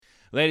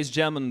Ladies and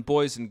gentlemen,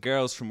 boys and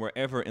girls from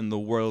wherever in the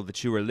world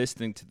that you are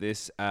listening to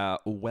this,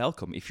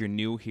 welcome. If you're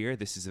new here,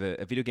 this is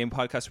a video game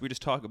podcast where we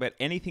just talk about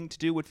anything to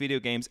do with video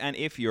games. And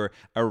if you're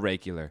a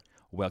regular,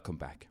 welcome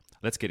back.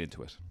 Let's get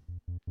into it.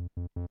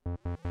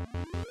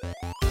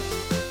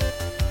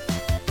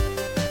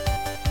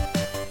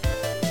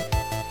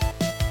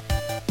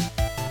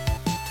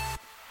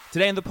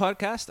 Today in the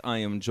podcast, I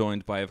am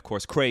joined by, of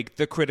course, Craig,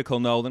 the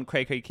Critical Nolan.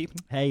 Craig, how are you keeping?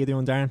 Hey, you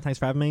doing, Darren? Thanks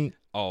for having me.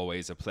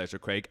 Always a pleasure,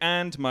 Craig.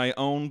 And my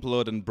own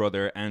blood and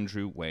brother,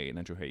 Andrew Wade.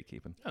 Andrew, how are you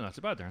keeping? Oh, not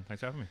too bad, Darren.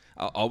 Thanks for having me.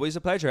 Always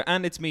a pleasure.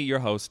 And it's me, your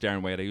host,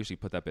 Darren Wade. I usually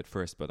put that bit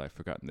first, but I've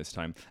forgotten this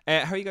time.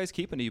 How are you guys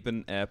keeping? Have you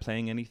been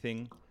playing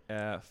anything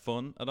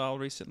fun at all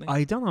recently?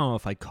 I don't know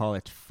if I call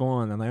it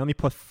fun, and I only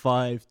put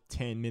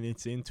 5-10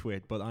 minutes into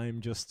it, but I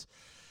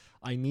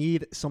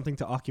need something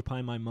to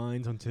occupy my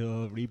mind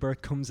until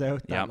Rebirth comes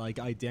out. Yep.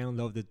 That I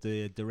downloaded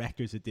the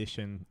director's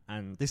edition,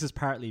 and this is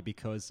partly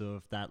because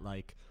of that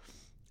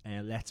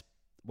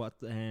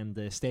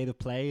the state of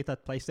play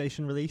that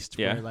PlayStation released,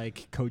 where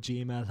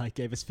Kojima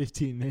gave us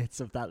 15 minutes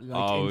of that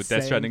insane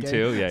Death Stranding game.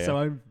 2, yeah.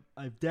 So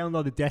I've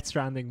downloaded Death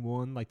Stranding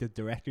 1, the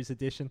director's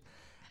edition.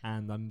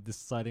 And I'm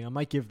deciding I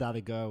might give that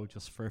a go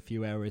just for a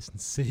few hours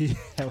and see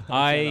how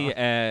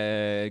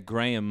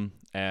Graham,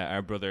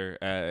 our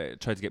brother,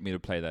 tried to get me to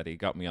play that. He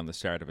got me on the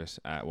start of it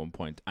at one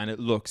point, and it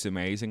looks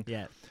amazing.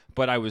 Yeah.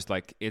 But I was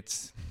like,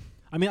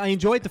 I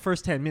enjoyed the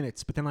first 10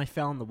 minutes, but then I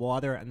fell in the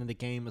water, and then the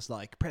game was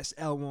like, press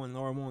L1 and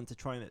R1 to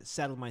try and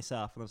settle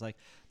myself. And I was like,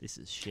 this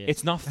is shit.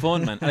 It's not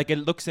fun, man. It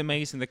looks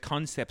amazing. The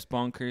concept's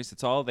bonkers.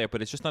 It's all there,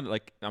 but it's just not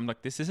I'm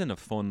like, this isn't a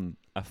fun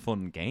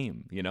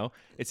game, you know?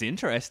 It's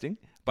interesting,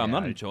 but I'm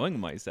not enjoying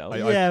myself.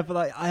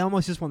 But I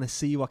almost just want to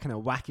see what kind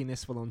of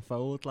wackiness will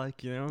unfold,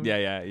 you know?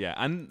 Yeah.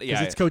 And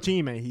because it's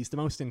Kojima. He's the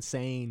most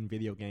insane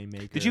video game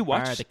maker. Did you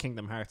watch the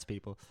Kingdom Hearts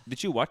people?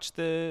 Did you watch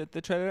the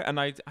trailer? And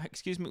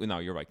excuse me, no,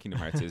 you're right.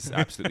 Kingdom Hearts is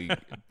absolutely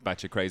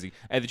batshit crazy.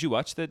 Did you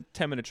watch the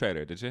 10-minute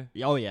trailer? Did you?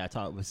 Oh yeah, I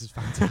thought it was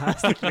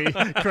fantastically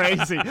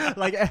crazy.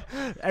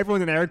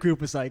 Everyone in our group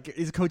was like,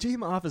 "Is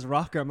Kojima off his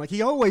rocker?" I'm like,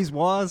 he always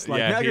was.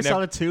 Metal Gear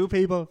Solid 2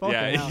 people.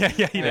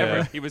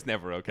 He was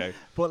never okay.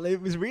 But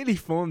it was really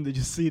fun to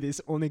just see this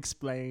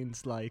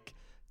unexplained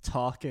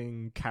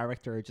talking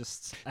character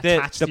just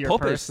attached to your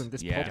puppet. Person.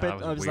 This puppet.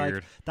 I was weird.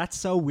 like, that's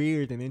so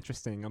weird and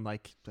interesting. I'm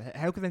like,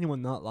 how could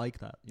anyone not like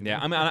that? You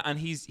know? And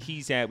he's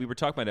we were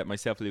talking about it,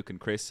 myself, Luke,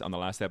 and Chris on the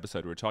last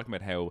episode. We were talking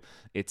about how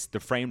it's the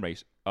frame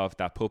rate of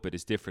that puppet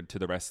is different to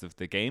the rest of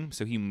the game,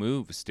 so he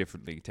moves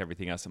differently to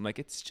everything else. I'm like,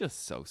 it's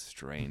just so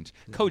strange.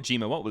 Yeah.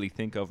 Kojima, what will he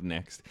think of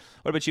next?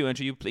 What about you,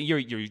 Andrew?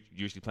 You're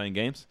usually playing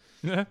games?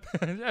 Yeah,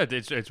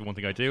 it's one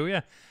thing I do.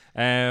 Yeah.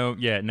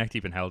 Neck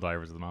deep in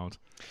Helldivers at the moment.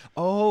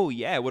 Oh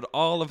yeah, with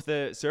all of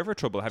the server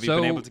trouble, have you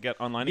been able to get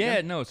online again?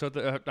 Yeah, no. So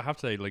I have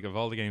to say, of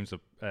all the games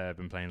I've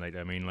been playing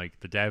lately,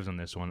 the devs on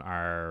this one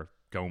are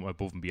going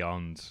above and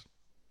beyond.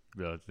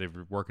 They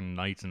were working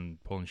nights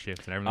and pulling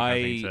shifts and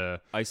everything.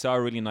 I saw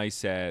a really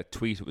nice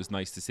tweet. It was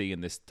nice to see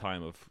in this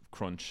time of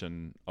crunch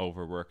and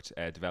overworked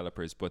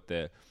developers. But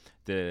the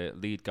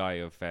lead guy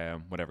of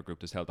whatever group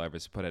does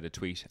Helldivers put out a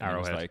tweet, and it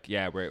was like,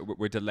 "Yeah,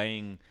 we're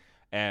delaying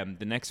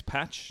the next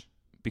patch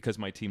because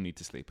my team need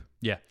to sleep."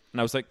 Yeah. And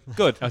I was like,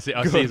 good. I see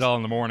it all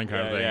in the morning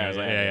kind of thing. Yeah, I was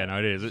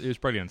it is. It was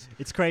brilliant.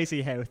 It's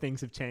crazy how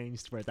things have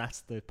changed where that's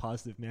the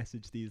positive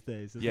message these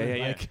days. Isn't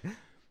it?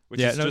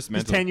 Which is just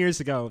mental. 10 years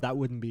ago, that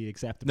wouldn't be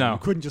acceptable. No. You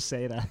couldn't just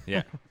say that.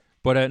 Yeah.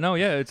 But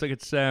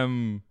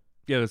the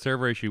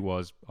server issue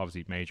was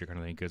obviously major kind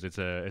of thing because it's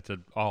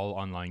an all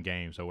online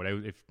game. So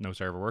if no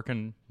server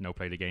working, no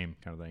play the game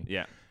kind of thing.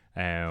 Yeah.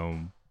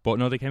 But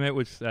no, they came out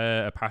with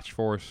a patch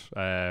for it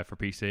for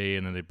PC,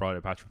 and then they brought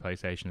a patch for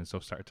PlayStation, and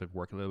stuff started to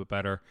work a little bit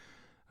better.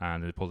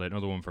 And they pulled out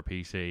another one for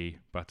PC,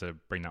 but to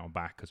bring that one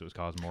back because it was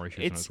causing more issues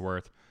than it's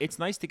worth. It's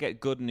nice to get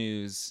good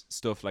news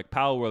stuff like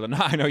Palworld, and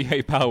I know you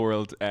hate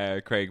Palworld,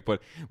 Craig,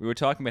 but we were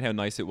talking about how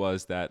nice it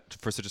was that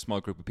for such a small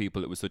group of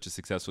people, it was such a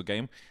successful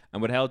game.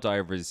 And with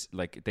Helldivers,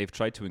 they've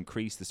tried to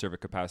increase the server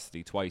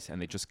capacity twice,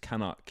 and they just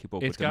cannot keep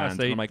up with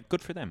demand. And I'm like,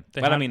 good for them.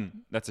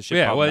 That's a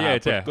shit problem.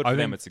 Good for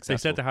them, it's successful. They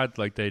said they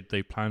had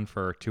they planned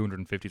for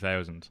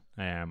 250,000,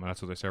 and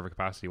that's what their server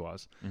capacity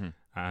was. Mm-hmm.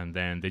 And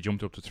then they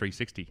jumped up to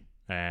 360.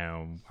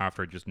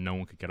 After just no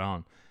one could get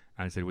on,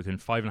 and they said within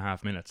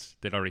 5.5 minutes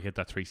they'd already hit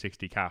that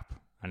 360 cap,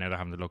 and now they're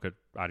having to look at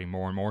adding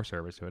more and more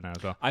servers to it now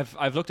as well.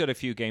 I've looked at a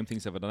few game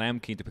things of it, and I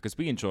am keen to, because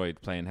we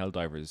enjoyed playing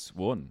Helldivers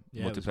 1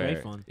 multiplayer. It was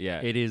great fun.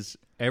 Yeah, it is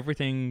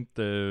everything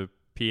the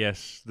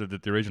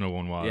the original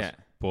one was,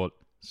 but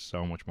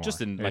so much more. Just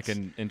in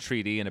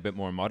 3D and a bit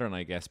more modern,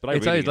 I guess. But I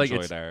really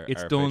enjoyed our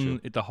done.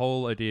 The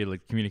whole idea,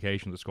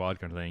 communication with the squad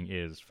kind of thing,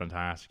 is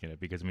fantastic in it,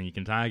 because you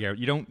can tag out.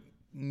 You don't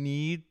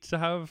need to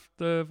have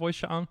the voice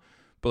chat on,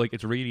 but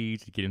it's really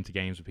easy to get into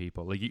games with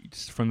people.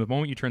 From the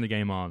moment you turn the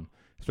game on,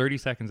 30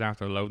 seconds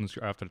after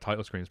the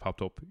title screen has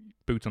popped up,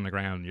 boots on the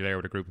ground, you're there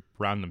with a group of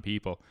random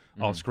people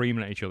all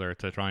screaming at each other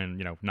to try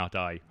and not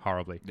die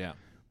horribly. Yeah.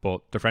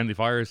 But the friendly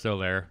fire is still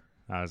there.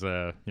 as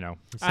a So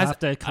As- have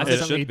to as it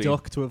constantly should be.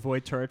 duck to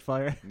avoid turret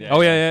fire. Yeah.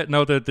 Oh yeah.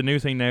 No, the new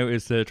thing now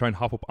is to try and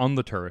hop up on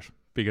the turret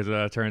because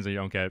it turns out you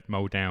don't get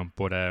mowed down,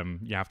 but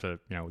you have to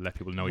let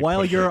people know.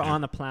 While put a you're turret down.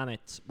 on a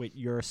planet with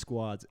your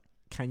squad,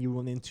 can you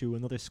run into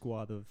another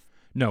squad of?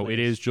 No, it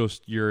players? is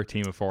just your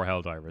team of 4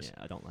 Helldivers.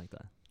 Yeah, I don't like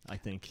that. I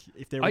think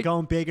if they were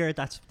going bigger,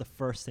 that's the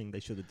first thing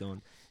they should have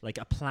done. Like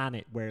a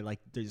planet where like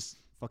there's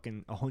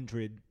fucking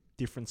 100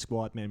 different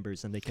squad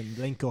members and they can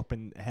link up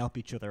and help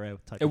each other out.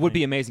 It would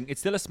be amazing. It's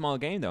still a small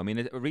game, though. I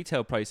mean, a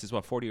retail price is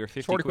what, 40 or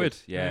 50 40 quid.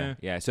 Yeah,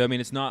 yeah. So I mean,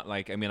 it's not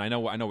like, I mean, I know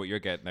what you're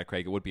getting at,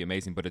 Craig. It would be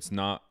amazing, but it's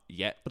not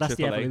yet. But that's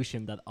the AAA.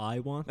 evolution that I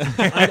want.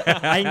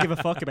 I didn't give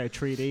a fuck about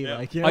 3D. Yeah.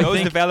 Like, you know,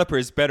 Those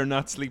developers better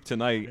not sleep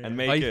tonight and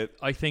make it.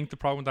 I think the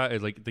problem with that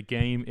is like the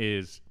game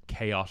is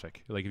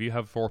chaotic. Like if you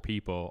have 4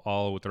 people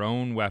all with their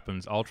own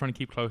weapons, all trying to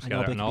keep close I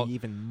know, together, but and it all could be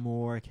even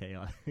more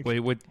chaotic.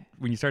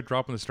 when you start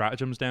dropping the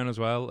stratagems down as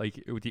well,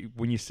 like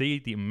when you see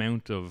the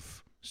amount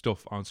of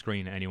stuff on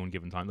screen at any one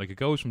given time, like it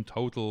goes from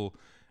total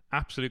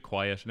absolute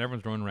quiet and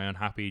everyone's running around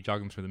happy,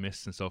 jogging through the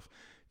mist and stuff,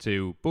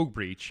 to bug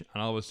breach,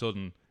 and all of a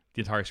sudden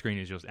the entire screen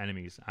is just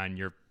enemies, and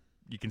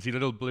you can see the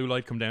little blue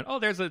light come down. Oh,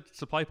 there's a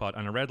supply pod,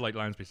 and a red light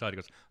lands beside it.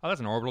 Goes, oh,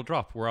 that's an orbital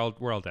drop. We're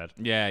all dead.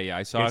 Yeah.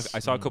 I saw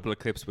a couple of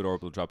clips with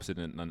orbital drops in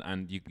it,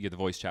 and the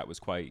voice chat was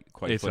quite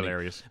It's funny.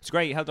 hilarious. It's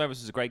great. Helldivers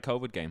was a great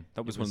COVID game.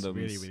 That was one of was those.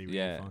 really, really,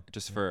 really fun.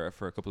 Just for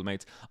a couple of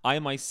mates. I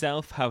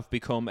myself have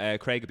become.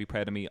 Craig would be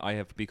proud of me. I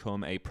have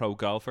become a pro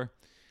golfer.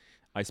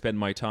 I spend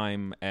my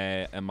time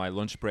and my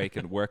lunch break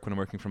at work when I'm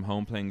working from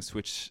home playing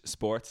Switch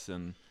Sports,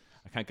 and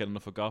I can't get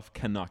enough of golf.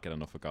 Cannot get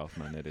enough of golf,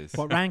 man. It is.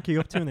 What rank are you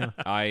up to now?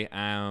 I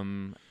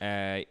am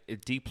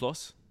D+.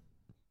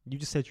 You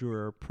just said you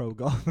were a pro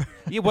golfer.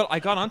 Yeah, well, I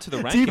got onto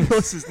the D rankings.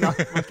 plus is not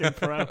fucking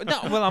pro.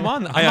 No, well, I'm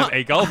on. I am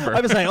a golfer.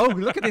 I was like, oh,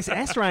 look at this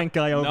S rank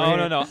guy over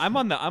here. No. I'm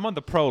on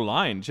the pro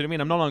line. Do you know what I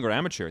mean? I'm no longer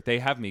amateur. They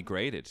have me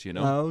graded. You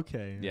know. Oh,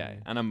 okay. Yeah,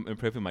 and I'm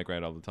improving my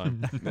grade all the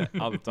time.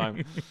 All the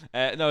time.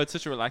 No, it's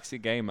such a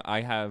relaxing game. I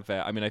have.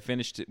 I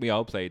finished. We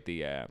all played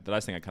the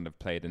last thing I kind of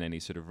played in any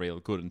sort of real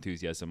good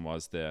enthusiasm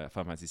was the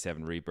Final Fantasy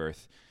VII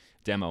Rebirth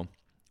demo,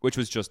 which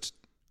was just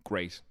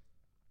great.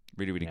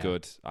 Really, really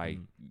good. I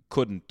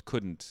couldn't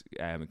commend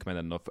that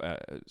enough.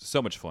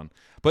 So much fun.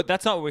 But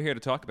that's not what we're here to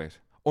talk about.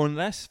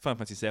 Unless Final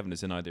Fantasy VII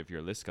is in either of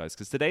your lists, guys.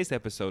 Because today's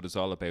episode is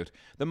all about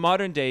the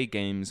modern day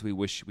games we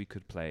wish we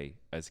could play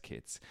as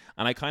kids.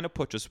 And I kind of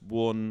put just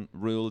one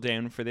rule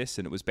down for this.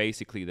 And it was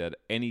basically that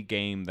any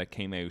game that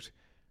came out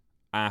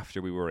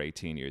after we were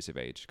 18 years of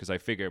age. Because I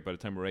figure by the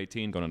time we're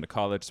 18, going into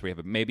college, so we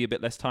have maybe a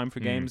bit less time for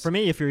games. For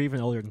me, if you're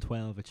even older than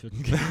 12, it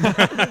shouldn't.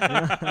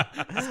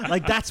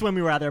 Like, that's when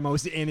we were at our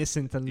most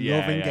innocent and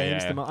loving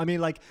games. Yeah. I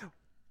mean, like,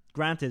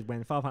 granted,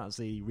 when Final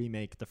Fantasy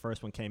Remake, the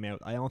first one came out,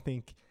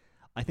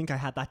 I think I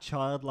had that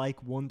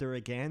childlike wonder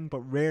again, but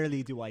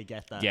rarely do I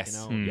get that.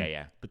 Yes. You know?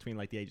 Yeah. Between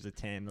like the ages of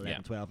 10,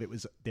 11, 12, it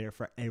was there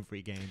for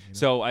every game. You know?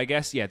 So I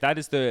guess, that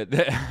is the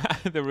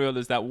the rule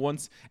is that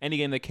once any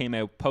game that came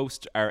out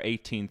post our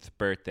 18th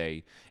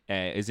birthday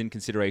is in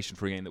consideration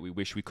for a game that we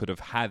wish we could have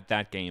had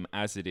that game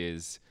as it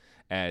is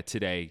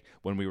today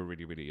when we were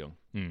really, really young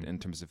in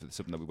terms of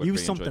something that we would use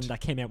really something enjoyed.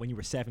 that came out when you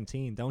were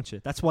 17, don't you?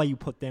 That's why you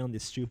put down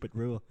this stupid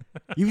rule.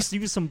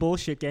 Use some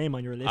bullshit game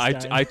on your list. I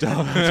don't.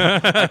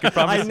 I can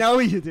promise. I know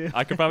you do.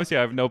 I can promise you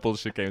I have no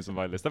bullshit games on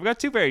my list. I've got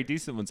 2 very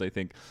decent ones, I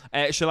think.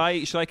 Shall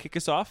I kick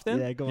us off then?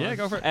 Yeah, go on. Yeah,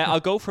 go for it.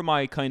 I'll go for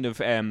my kind of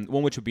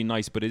one which would be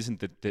nice, but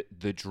isn't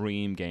the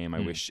dream game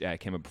I wish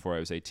came out before I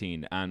was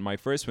 18. And my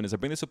first one is, I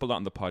bring this up a lot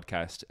on the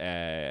podcast,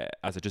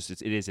 as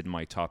it is in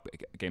my top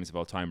games of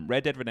all time.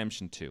 Red Dead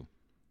Redemption 2.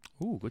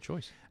 Ooh, good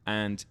choice.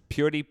 And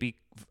purely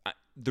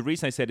the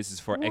reason I say this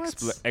is for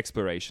What?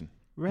 exploration.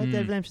 Red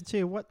Dead Redemption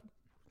 2. What?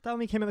 That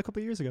only came out a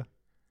couple of years ago.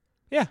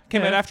 Yeah,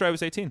 came out after I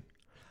was 18.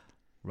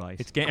 Right.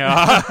 It's game.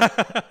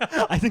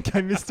 I think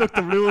I mistook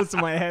the rules in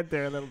my head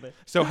there a little bit.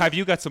 So have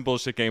you got some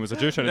bullshit games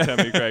that you're trying to tell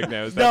me, Craig?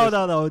 Now is that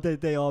No.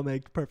 They all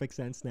make perfect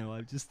sense now. I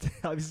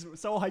was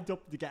so hyped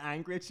up to get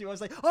angry at you. I was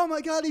like, oh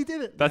my god, he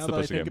did it. That's now the that I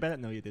bullshit think game. about it,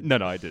 no, you didn't.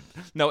 No, I did.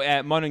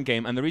 No, modern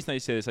game. And the reason I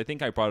say this, I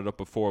think I brought it up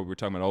before. We were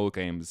talking about old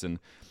games, and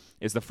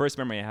is the first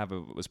memory I have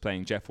of was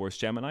playing Jet Force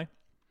Gemini.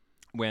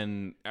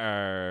 When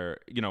our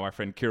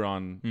friend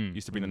Kieran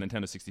used to bring the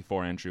Nintendo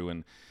 64, Andrew,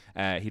 and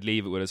he'd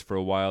leave it with us for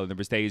a while. And there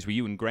was days where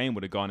you and Graham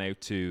would have gone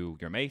out to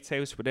your mate's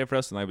house, whatever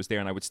else, and I was there,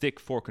 and I would stick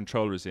 4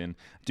 controllers in,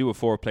 do a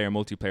 4-player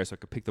multiplayer so I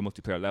could pick the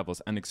multiplayer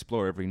levels and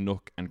explore every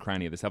nook and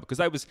cranny of this level.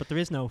 Because But there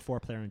is no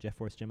 4-player in Jet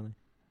Force Gemini.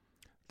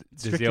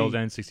 There's the old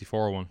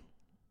N64 one.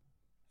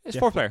 it's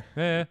Jet 4-player.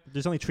 Yeah.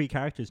 There's only 3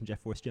 characters in Jet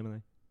Force Gemini.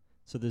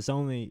 So there's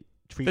only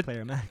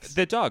 3-player max.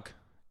 The dog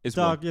is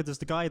dog, one. yeah, there's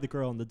the guy, the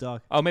girl, and the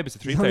dog. Oh, maybe it's a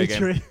There's 3-player only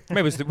game. 3.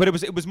 Maybe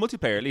it was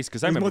multiplayer at least,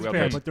 because I There's remember we all multiplayer,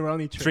 played but there were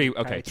only 3. three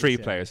characters,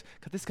 yeah. players.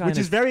 God, this guy Which and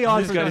is very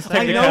odd. this For guy and his I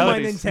know my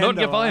technicalities. Nintendo. Don't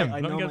get by him.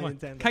 I Don't know get my by him.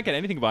 Nintendo. Can't get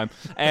anything by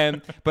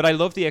him. But I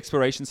love the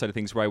exploration side of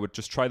things, where I would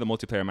just try the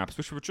multiplayer maps,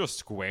 which were just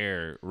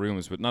square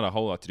rooms with not a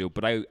whole lot to do.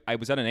 But I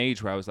was at an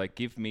age where I was like,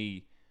 give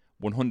me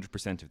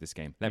 100% of this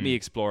game. Let me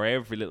explore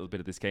every little bit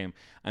of this game.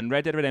 And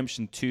Red Dead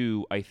Redemption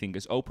 2, I think,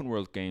 as open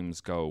world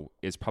games go,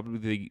 is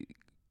probably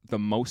the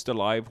most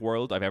alive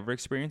world I've ever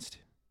experienced.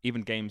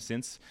 Even games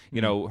since,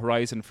 you know,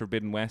 Horizon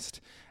Forbidden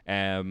West,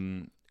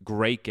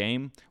 great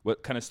game.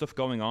 What kind of stuff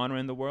going on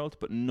around the world,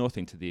 but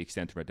nothing to the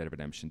extent of Red Dead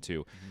Redemption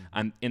 2.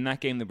 And in that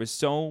game, there was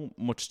so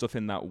much stuff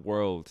in that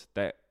world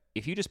that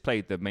if you just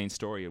played the main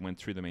story and went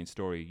through the main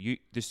story,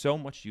 there's so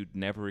much you'd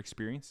never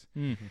experience.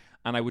 And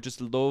I would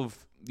just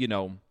love, you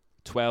know,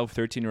 12,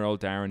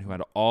 13-year-old Darren, who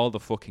had all the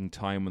fucking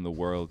time in the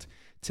world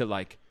to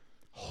like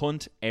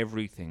hunt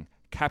everything,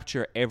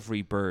 capture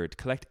every bird,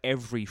 collect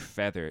every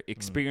feather,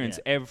 experience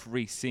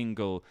every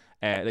single,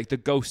 like the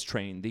ghost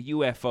train, the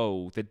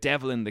UFO, the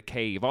devil in the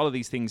cave, all of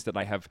these things that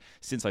I have,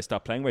 since I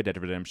stopped playing Red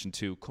Dead Redemption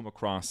 2, come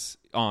across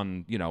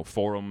on, you know,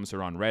 forums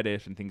or on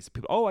Reddit and things.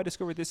 People, I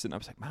discovered this. And I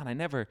was like, man, I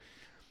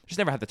just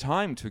never had the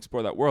time to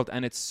explore that world.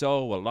 And it's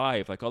so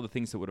alive. Like all the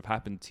things that would have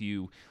happened to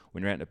you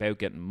when you're out and about,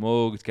 getting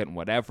mugged, getting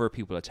whatever,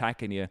 people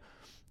attacking you.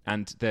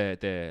 And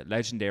the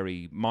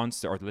legendary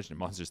monster, or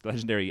the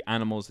legendary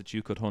animals that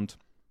you could hunt.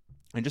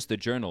 And just the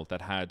journal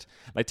that had,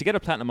 like, to get a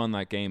platinum on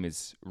that game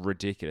is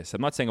ridiculous.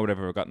 I'm not saying I would have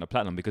ever gotten a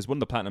platinum, because one of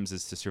the platinums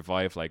is to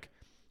survive like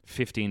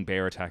 15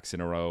 bear attacks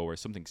in a row or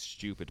something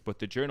stupid. But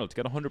the journal, to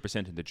get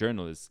 100% in the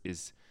journal is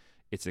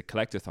it's a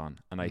collectathon.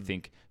 And I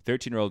think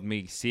 13-year-old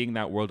me seeing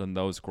that world and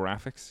those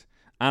graphics,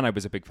 and I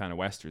was a big fan of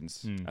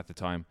Westerns at the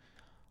time.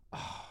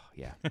 Oh,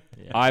 yeah.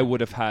 I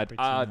would have had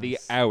the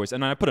hours,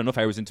 and I put enough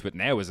hours into it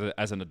now as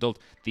an adult,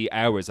 the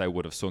hours I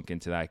would have sunk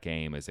into that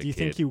game as a kid. Do you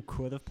think you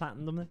could have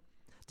platinumed it?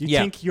 Do you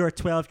think your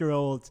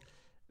 12-year-old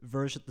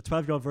version, the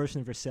 12-year-old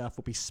version of yourself,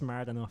 would be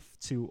smart enough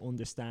to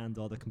understand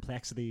all the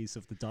complexities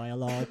of the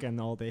dialogue and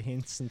all the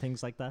hints and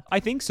things like that? I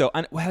think so.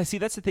 And well, see,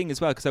 that's the thing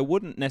as well, because I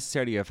wouldn't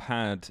necessarily have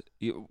had,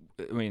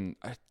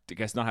 I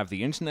guess not have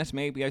the internet,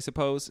 maybe, I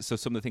suppose. So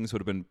some of the things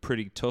would have been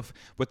pretty tough.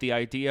 But the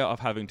idea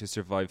of having to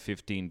survive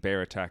 15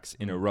 bear attacks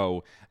in a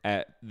row,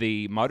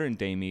 the modern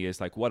day me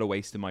is like, what a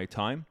waste of my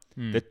time.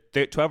 The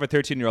 12 or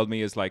 13-year-old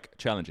me is like,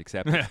 challenge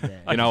accepted.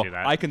 You know,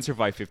 I can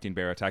survive 15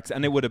 bear attacks.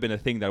 And it would have been a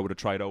thing that I would have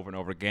tried over and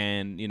over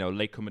again. You know,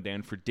 late coming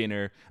down for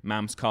dinner,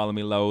 mom's calling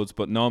me loads,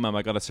 but no, mom,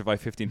 I got to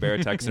survive 15 bear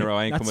attacks in a row.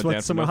 I ain't coming down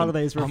for summer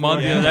holidays were. I'm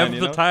on the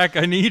 11th attack.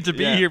 I need to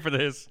be here for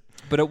this.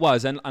 But it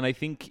was, and I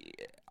think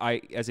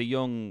as a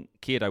young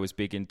kid, I was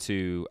big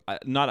into,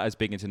 not as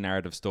big into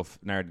narrative stuff,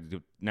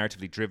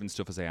 narratively driven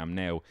stuff as I am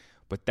now,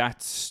 but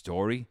that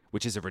story,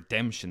 which is a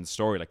redemption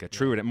story, like a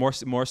true,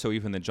 more so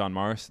even than John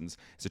Morrison's,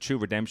 it's a true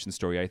redemption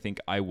story. I think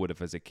I would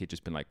have, as a kid,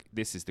 just been like,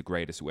 this is the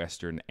greatest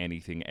Western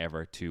anything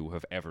ever to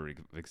have ever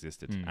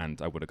existed,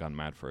 and I would have gone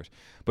mad for it.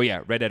 But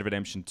yeah, Red Dead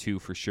Redemption 2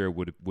 for sure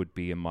would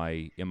be in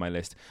my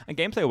list. And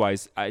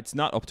gameplay-wise, it's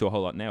not up to a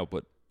whole lot now,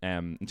 but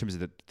in terms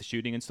of the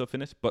shooting and stuff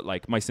in it, but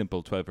like my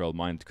simple 12-year-old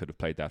mind could have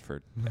played that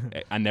for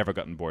and never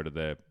gotten bored of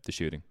the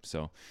shooting.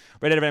 So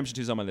Red Dead Redemption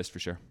 2 is on my list for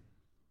sure.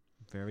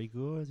 Very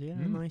good. Yeah,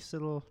 nice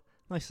little.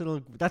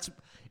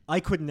 I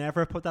could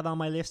never put that on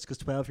my list, because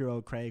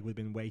 12-year-old Craig would have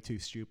been way too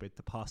stupid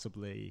to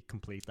possibly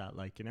complete that.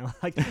 Like, you know,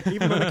 like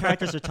even when the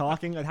characters are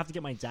talking, I'd have to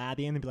get my dad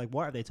in and be like,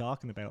 what are they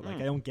talking about? Like,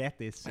 I don't get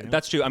this. You know?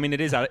 That's true. I mean,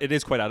 it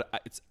is quite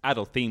it's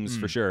adult themes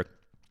for sure.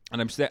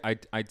 And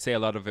I'd say a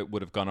lot of it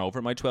would have gone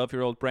over my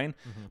 12-year-old brain,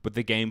 but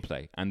the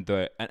gameplay and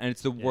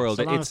it's the world.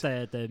 So long as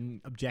the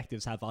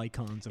objectives have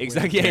icons.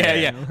 Exactly.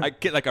 Yeah. I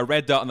get like a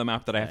red dot on the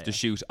map that I have to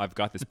shoot. I've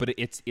got this, but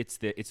it's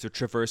the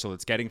traversal.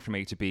 It's getting from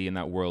A to B in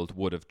that world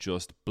would have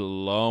just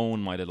blown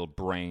my little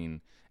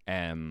brain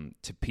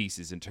to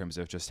pieces in terms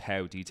of just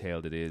how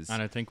detailed it is.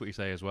 And I think what you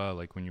say as well,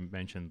 like when you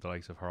mentioned the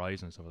likes of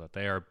Horizon and stuff like that,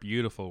 they are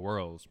beautiful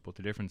worlds, but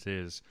the difference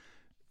is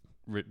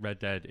Red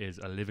Dead is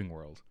a living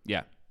world.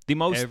 Yeah. The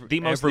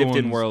most lived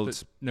in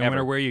world. No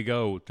matter where you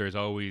go, there's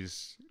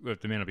always, there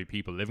may not be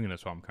people living in a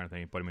swamp kind of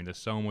thing, but I mean, there's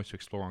so much to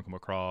explore and come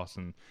across,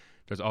 and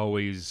there's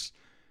always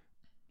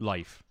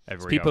life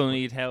everywhere. People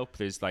need help.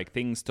 There's like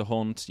things to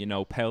hunt, you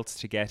know, pelts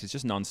to get. It's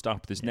just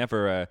non-stop. There's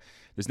never.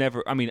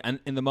 I mean,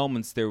 and in the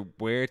moments there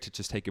were to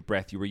just take a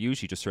breath, you were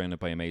usually just surrounded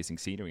by amazing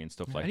scenery and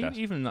stuff like that.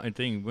 Even that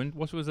thing.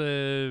 What was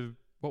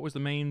the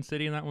main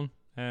city in that one?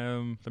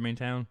 The main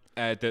town.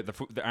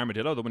 The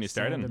Armadillo, the one you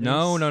started in.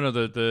 No.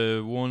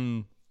 The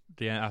one.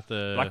 At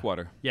the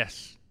Blackwater.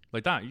 Yes,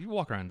 like that. You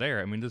walk around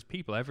there. I mean, there's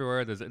people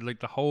everywhere. There's like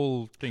the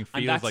whole thing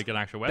feels like an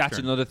actual Western. That's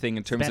another thing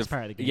in terms of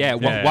part of the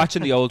game.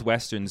 Watching the old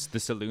Westerns, the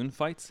saloon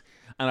fights,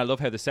 and I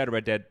love how the set of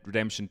Red Dead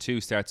Redemption 2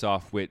 starts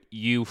off with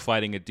you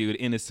fighting a dude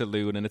in a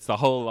saloon, and it's the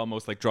whole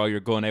almost like draw your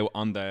gun out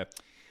on the,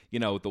 you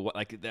know,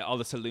 all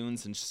the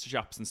saloons and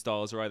shops and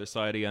stalls are either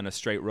side of you on a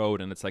straight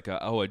road, and it's like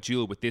a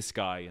duel with this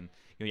guy, and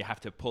you have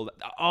to pull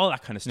all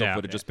that kind of stuff.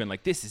 Would have just been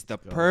like, this is the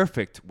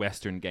perfect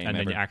Western game and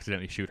ever. Then you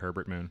accidentally shoot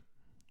Herbert Moon.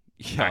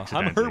 Yeah,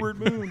 I'm Herbert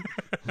Moon.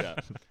 Yeah,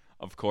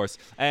 of course.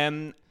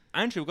 Andrew,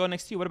 we'll go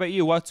next to you. What about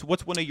you? What's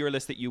one of your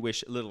lists that you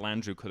wish little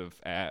Andrew could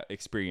have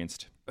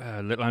experienced?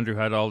 Little Andrew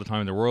had all the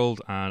time in the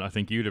world, and I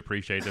think you'd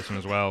appreciate this one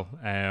as well.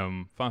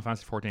 Final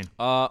Fantasy 14.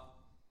 I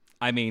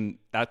mean,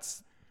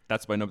 that's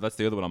my number. That's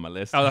the other one on my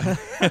list.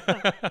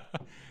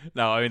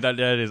 No, I mean that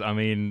is. I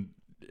mean,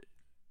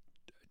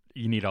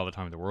 you need all the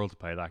time in the world to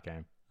play that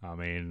game. I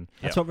mean,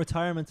 That's what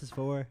retirement is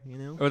for, you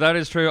know. well, that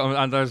is true.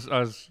 And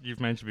as you've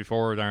mentioned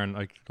before, Darren,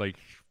 like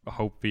I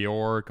hope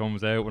VR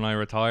comes out when I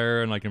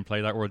retire and I can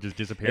play that world, just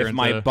disappear. If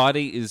my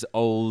body is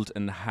old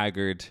and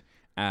haggard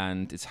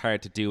and it's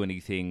hard to do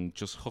anything,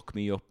 just hook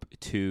me up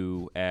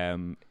to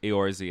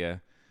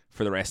Eorzea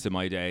for the rest of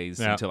my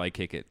days until I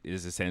kick it,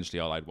 is essentially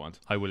all I'd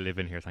want. I will live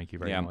in here, thank you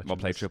very much. I'll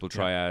play Triple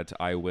Triad.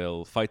 I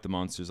will fight the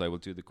monsters. I will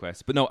do the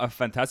quest. But no, a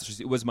fantastic.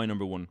 It was my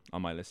number one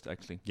on my list,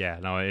 actually. Yeah,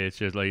 no, it's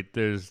just like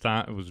there's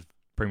that. It was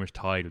pretty much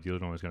tied with the other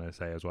one I was going to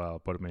say as well.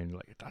 But I mean,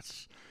 like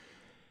that's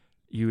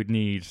you would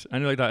need,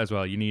 and like that as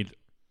well. You need,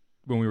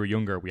 when we were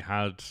younger, we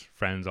had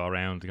friends all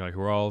around, who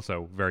were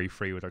also very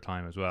free with their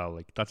time as well.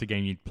 Like that's a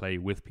game you'd play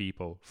with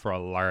people for a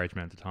large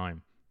amount of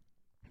time.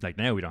 Like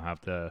now we don't have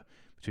the,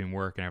 between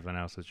work and everything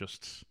else, it's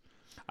just...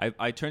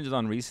 I turned it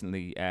on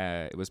recently.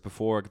 It was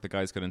before the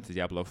guys got into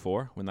Diablo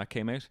 4 when that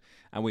came out,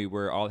 and we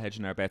were all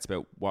hedging our bets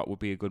about what would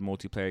be a good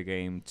multiplayer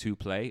game to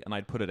play, and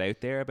I'd put it out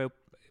there about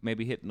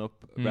maybe hitting up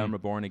Realm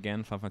Reborn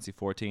again, Final Fantasy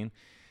 14.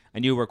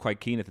 And you were quite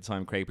keen at the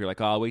time, Craig. You're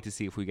like, oh, I'll wait to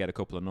see if we get a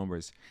couple of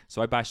numbers.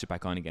 So I bashed it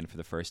back on again for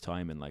the first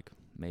time in like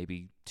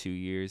maybe 2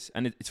 years.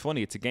 And it's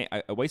funny, it's a game,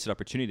 a wasted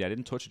opportunity. I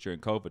didn't touch it during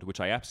COVID, which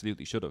I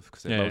absolutely should have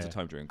because I had loads of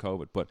time during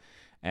COVID. But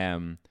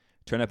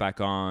turn it back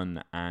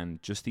on,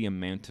 and just the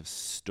amount of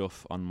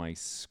stuff on my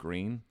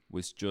screen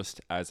was just,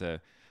 as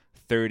a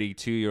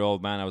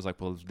 32-year-old man, I was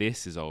like, well,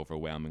 this is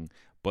overwhelming.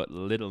 But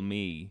little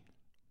me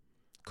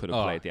could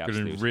have played the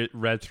absolute. Could have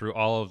read through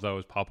all of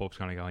those pop-ups,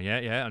 kind of going,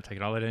 yeah, I'm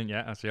taking all that in,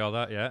 I see all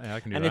that, yeah, I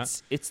can do that.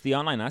 And it's the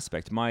online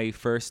aspect. My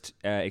first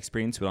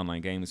experience with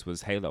online games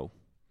was Halo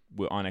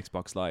on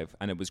Xbox Live,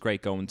 and it was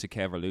great going to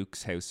Kev or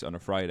Luke's house on a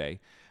Friday,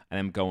 and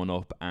them going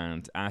up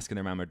and asking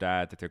their mum or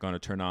dad that they're going to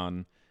turn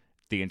on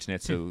the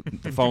internet so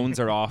the phones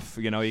are off,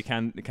 you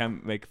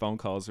can't make phone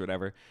calls or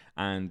whatever,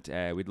 and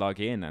we'd log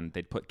in and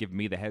they'd give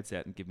me the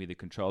headset and give me the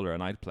controller,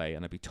 and I'd play,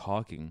 and I'd be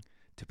talking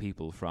to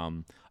people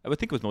from, I would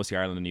think it was mostly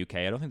Ireland and UK.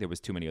 I don't think there was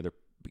too many other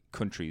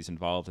countries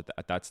involved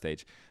at that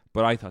stage,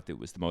 but I thought it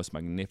was the most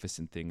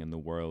magnificent thing in the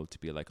world to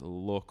be like,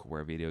 look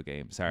where video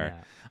games are.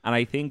 And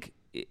I think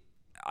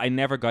I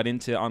never got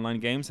into online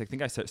games. I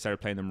think I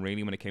started playing them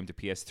really when it came to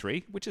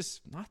PS3, which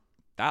is not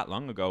that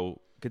long ago.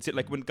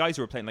 Like when guys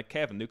who were playing, like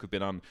Kev and Luke have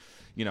been on,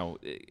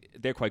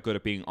 they're quite good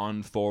at being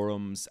on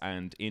forums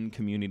and in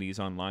communities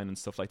online and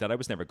stuff like that. I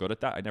was never good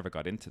at that. I never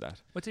got into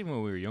that. But even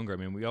when we were younger, I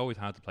mean, we always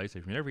had the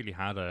PlayStation. We never really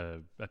had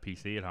a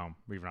PC at home,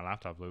 or even a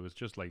laptop. It was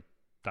just like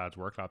Dad's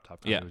work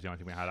laptop. It was the only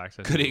thing we had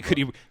access to. Could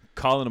he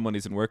call him when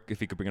he's in work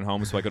if he could bring it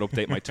home so I could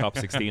update my top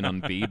 16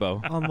 on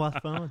Bebo? On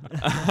what phone?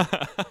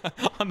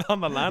 on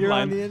the landline. You're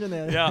on the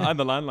internet. Yeah, on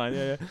the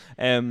landline.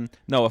 Yeah.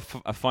 No,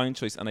 a fine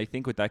choice. And I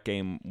think with that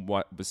game,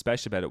 what was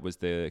special about it was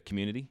the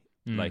community.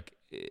 Like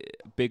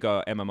big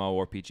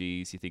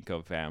MMORPGs, you think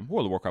of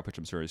World of Warcraft, which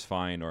I'm sure is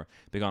fine, or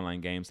big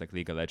online games like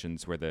League of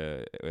Legends, where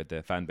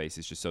the fan base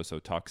is just so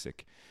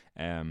toxic.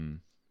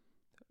 One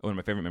of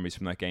my favorite memories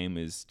from that game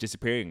is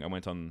disappearing. I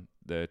went on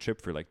the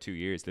trip for like 2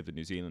 years, lived in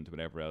New Zealand,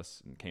 whatever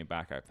else, and came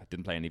back. I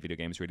didn't play any video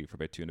games really for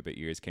about 2 and a bit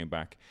years, came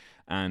back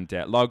and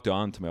logged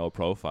on to my old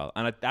profile.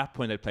 And at that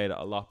point, I'd played it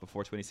a lot.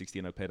 Before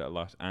 2016, I played it a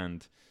lot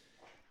and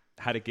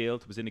had a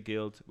guild, was in a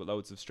guild with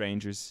loads of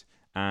strangers,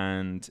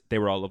 and they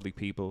were all lovely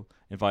people,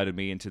 invited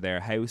me into their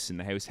house, and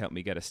the house helped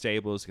me get a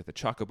stables, get the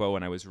chocobo,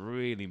 and I was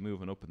really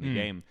moving up in the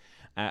game,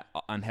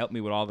 and helped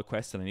me with all the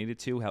quests that I needed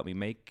to, helped me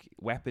make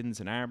weapons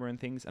and armor and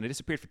things, and I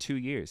disappeared for 2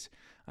 years.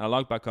 And I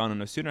logged back on, and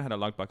no sooner had I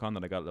logged back on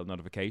than I got a little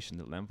notification, a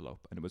little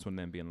envelope, and it was one of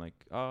them being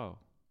like, oh,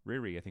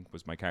 Riri, I think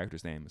was my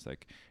character's name. It's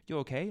like, you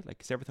okay?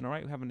 Like, is everything all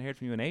right? We haven't heard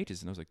from you in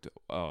ages. And I was like,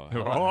 oh,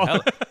 hello.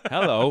 And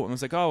I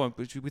was like, oh,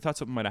 we thought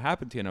something might have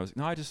happened to you. And I was like,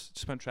 no, I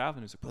just went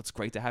traveling. I was like, well, it's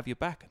great to have you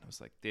back. And I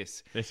was like,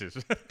 this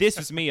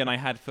was me. And I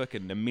had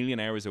fucking a million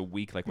hours a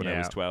week, like when I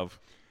was 12.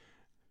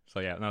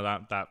 So yeah, no,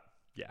 that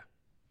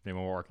the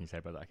more can you say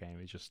about that game?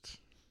 It's just,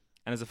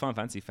 and as a Final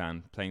Fantasy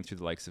fan, playing through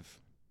the likes of,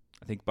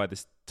 I think by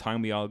this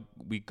time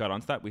we got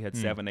onto that, we had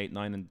 7, 8,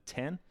 9, and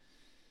 10.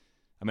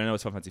 I mean, I know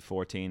it's Final Fantasy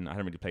 14. I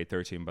hadn't really played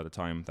 13 by the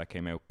time that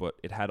came out, but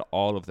it had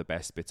all of the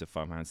best bits of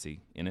Final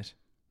Fantasy in it.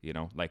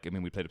 Like, I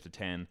mean, we played up to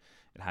 10.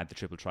 It had the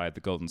Triple Triad,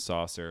 the Golden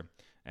Saucer,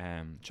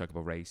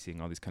 Chocobo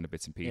Racing, all these kind of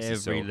bits and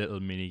pieces. Every little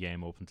mini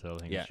game up until I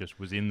think it just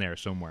was in there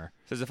somewhere.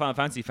 So as a Final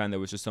Fantasy fan, there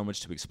was just so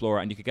much to explore,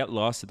 and you could get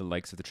lost in the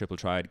likes of the Triple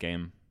Triad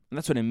game. And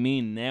that's what I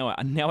mean now.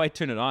 Now I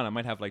turn it on. I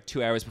might have like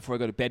 2 hours before I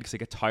go to bed because I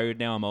get tired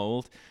now. I'm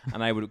old,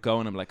 and I would go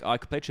and I'm like, oh, I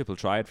could play Triple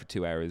Triad for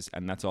 2 hours,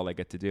 and that's all I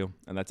get to do.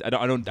 And that's I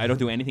don't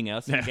do anything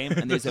else in the game.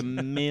 And there's a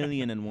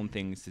million and one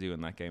things to do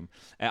in that game.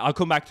 I'll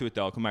come back to it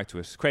though.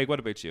 Craig,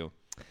 what about you?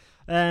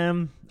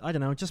 I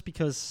don't know. Just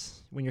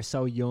because when you're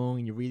so young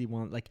and you really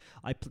want, like,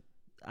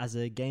 as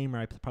a gamer,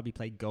 I probably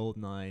played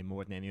GoldenEye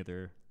more than any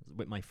other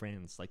with my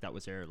friends. Like, that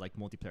was their like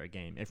multiplayer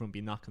game. Everyone would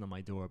be knocking on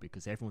my door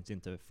because everyone's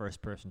into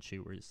first person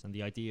shooters, and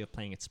the idea of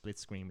playing it split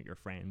screen with your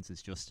friends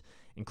is just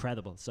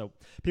incredible. So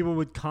people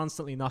would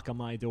constantly knock on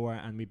my door,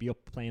 and we'd be up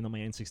playing on my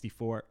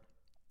N64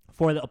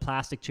 4 little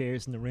plastic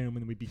chairs in the room,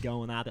 and we'd be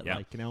going at it,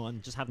 like, you know,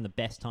 and just having the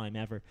best time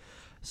ever.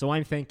 So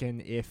I'm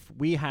thinking if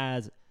we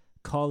had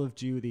Call of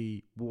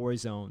Duty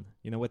Warzone,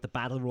 you know, with the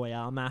Battle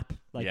Royale map,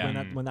 like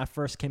when that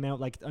first came out,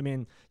 like, I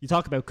mean, you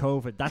talk about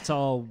COVID, that's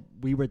all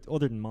we were,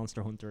 other than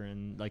Monster Hunter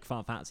and like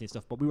Final Fantasy and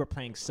stuff, but we were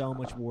playing so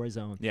much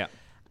Warzone. Yeah.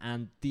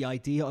 And the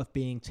idea of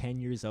being 10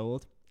 years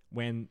old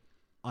when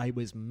I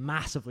was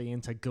massively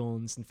into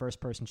guns and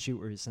first-person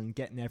shooters and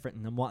getting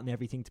everything and wanting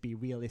everything to be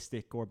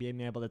realistic or being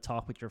able to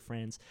talk with your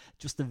friends.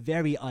 Just the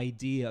very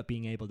idea of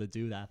being able to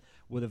do that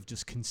would have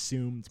just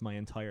consumed my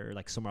entire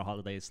like summer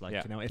holidays.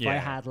 Like, you know, if I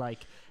had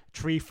like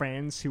 3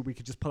 friends who we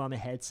could just put on a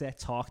headset,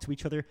 talk to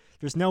each other,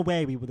 there's no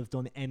way we would have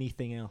done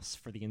anything else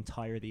for the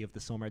entirety of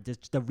the summer.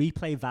 The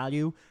replay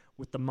value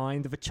with the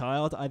mind of a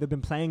child, I'd have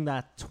been playing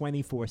that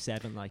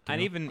 24/7. Like, and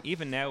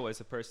even now, as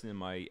a person in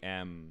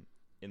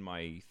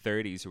my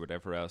 30s or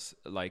whatever else,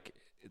 like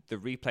the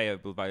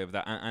replayable value of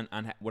that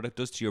and what it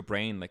does to your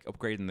brain, like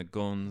upgrading the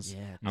guns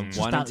and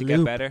wanting to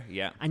get better.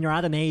 Yeah. And you're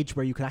at an age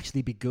where you could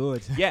actually be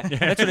good. Yeah,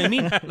 that's what I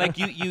mean. Like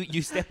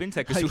you step into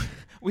that, because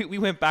we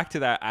went back to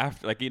that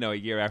after, like, you know, a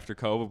year after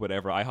COVID,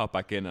 whatever. I hopped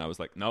back in and I was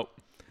like, nope.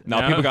 No,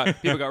 people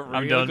got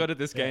real good at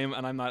this game,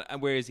 and I'm not.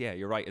 And whereas,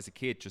 you're right. As a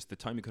kid, just the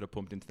time you could have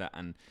pumped into that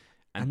and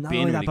not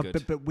being only really that,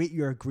 good. but with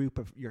your group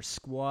of your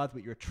squad,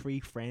 with your 3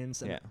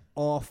 friends, and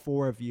all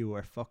 4 of you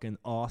are fucking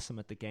awesome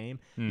at the game.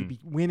 You'd be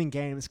winning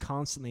games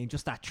constantly, and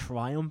just that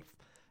triumph.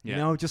 You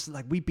know, just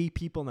like we beat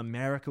people in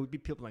America, we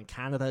beat people in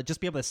Canada. Just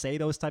be able to say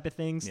those type of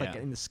things, like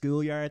in the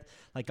schoolyard,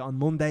 like on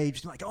Monday,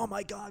 just like, oh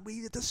my God,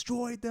 we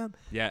destroyed them.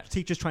 Yeah,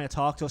 teachers trying to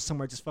talk to us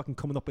somewhere, just fucking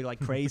coming up with like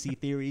crazy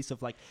theories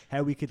of like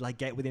how we could like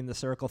get within the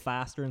circle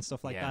faster and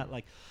stuff like that.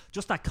 Like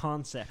just that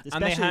concept,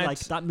 especially like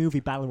that movie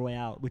Battle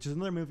Royale, which is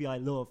another movie I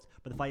loved.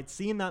 But if I had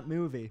seen that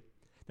movie,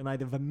 then I'd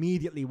have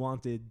immediately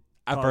wanted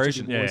a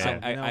version, a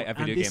video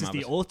game. This is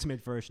the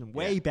ultimate version,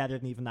 way better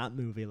than even that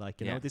movie. Like,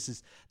 you know, this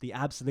is the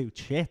absolute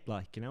shit.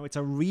 Like, you know, it's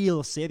a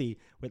real city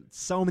with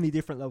so many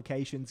different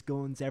locations,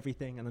 guns,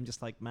 everything. And I'm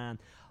just like, man,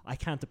 I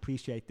can't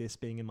appreciate this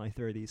being in my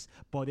 30s.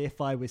 But if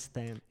I was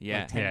 10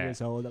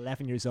 years old,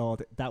 11 years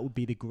old, that would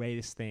be the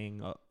greatest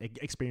thing,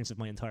 experience of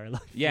my entire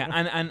life. Yeah,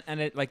 you know? and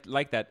it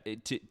like that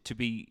to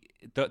be.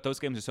 Those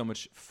games are so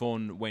much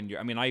fun when you're.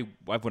 I mean, I've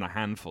won a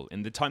handful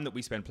in the time that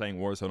we spent playing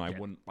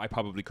Warzone. I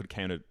probably could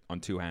count it on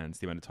 2 hands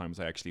the amount of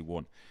times I actually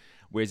won.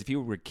 Whereas if you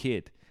were a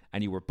kid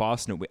and you were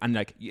bossing it, and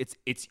like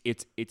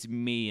it's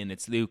me and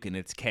it's Luke and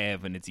it's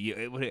Kev and it's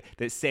you,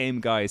 the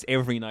same guys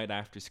every night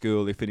after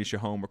school. They finish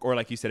your homework, or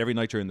like you said, every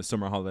night during the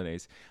summer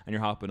holidays, and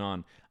you're hopping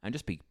on and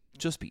just be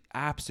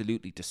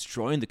absolutely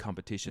destroying the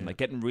competition, like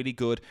getting really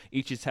good.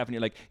 Each is having,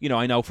 like, you know,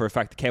 I know for a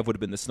fact that Kev would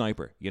have been the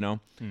sniper, you know,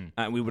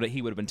 and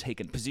he would have been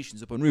taking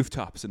positions up on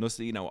rooftops and us,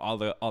 you know, all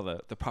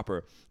the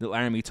proper little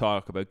army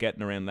talk about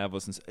getting around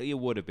levels, and it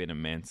would have been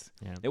immense.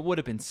 Yeah. It would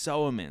have been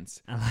so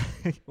immense.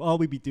 All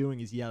we'd be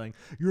doing is yelling,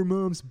 "Your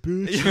mom's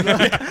bitch!"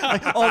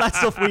 like all that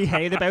stuff we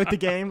hate about the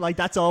game. Like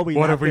that's all we.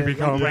 What have we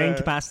become? Brain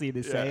capacity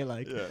to say.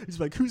 Like it's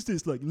like, who's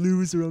this like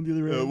loser on the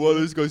other end? Well,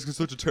 this guy's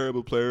such a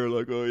terrible player.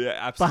 Like, oh yeah,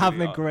 absolutely. But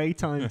having a great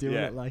time doing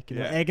it, like, you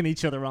know, egging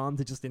each other on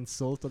to just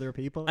insult other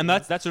people. And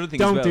that's another thing.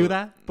 Don't as well. do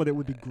that, but it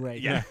would be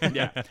great. Yeah.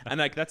 And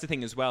like that's the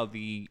thing as well.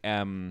 The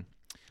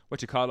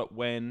what you call it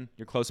when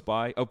you're close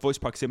by? Oh, voice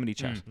proximity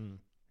chat.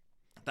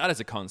 That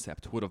as a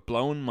concept would have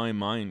blown my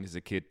mind as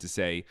a kid to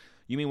say,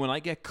 you mean when I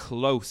get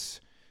close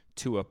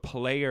to a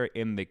player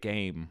in the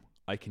game,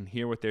 I can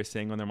hear what they're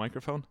saying on their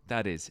microphone?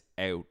 That is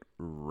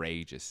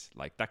outrageous.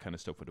 Like, that kind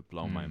of stuff would have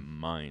blown my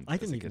mind. I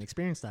didn't even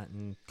experience that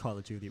in Call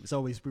of Duty. It was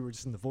always, we were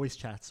just in the voice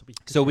chat.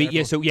 We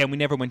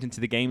never went into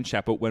the game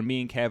chat, but when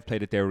me and Kev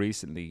played it there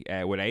recently,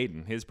 with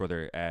Aiden, his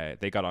brother,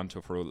 they got onto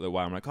it for a little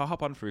while. I'm like, oh,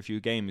 hop on for a few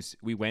games.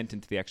 We went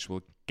into the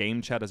actual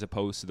game chat as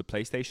opposed to the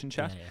PlayStation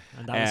chat. Yeah.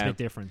 And that was a bit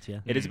different,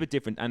 It is a bit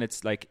different, and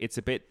it's like,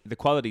 the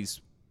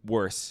quality's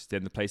worse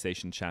than the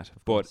PlayStation chat,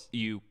 but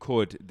you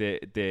could,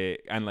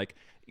 and like,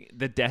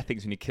 the death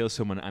things when you kill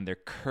someone and they're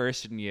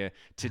cursing you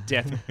to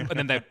death, and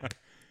then they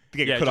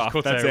get cut off.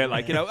 That's it.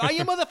 Like, you know, oh,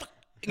 you motherfucker.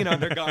 You know,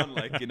 they're gone.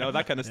 Like, you know,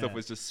 that kind of stuff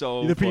was just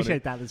so. You'd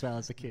appreciate that as well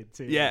as a kid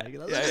too. Yeah,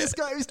 like, this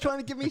guy was trying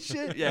to give me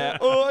shit. Yeah.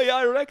 Oh yeah,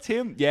 I wrecked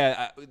him.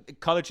 Yeah.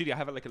 Call of Duty. I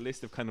have like a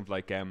list of kind of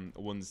like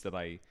ones that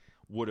I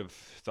would have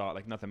thought,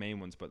 like, not the main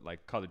ones, but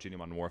like Call of Duty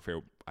Modern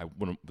Warfare.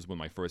 Was one of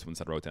my first ones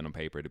that I wrote down on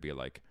paper to be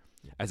like,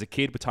 as a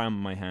kid with time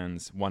on my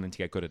hands, wanting to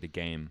get good at a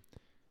game.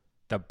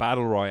 The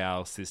battle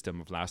royale system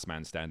of last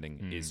man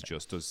standing is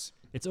just us.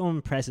 It's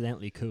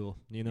unprecedentedly cool,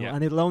 you know,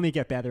 and it'll only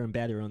get better and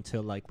better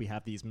until like we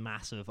have these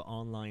massive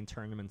online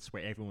tournaments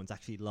where everyone's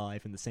actually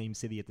live in the same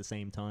city at the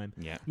same time.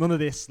 Yeah, none of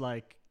this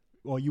like,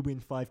 oh, you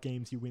win 5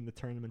 games, you win the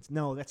tournaments.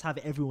 No, let's have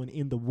everyone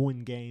in the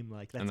one game.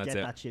 Like, let's get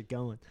that shit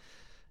going.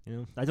 You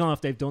know, I don't know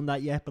if they've done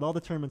that yet, but all the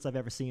tournaments I've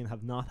ever seen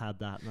have not had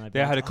that. And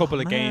they had a couple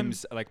of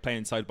games like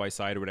playing side by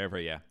side or whatever.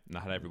 Yeah,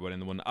 not had everyone in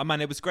the one. Oh man,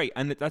 it was great,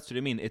 and that's what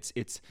I mean.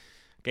 It's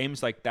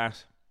games like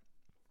that.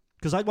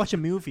 Because I'd watch a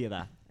movie of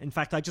that. In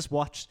fact, I just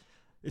watched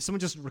if someone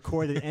just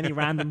recorded any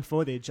random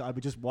footage, I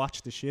would just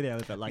watch the shit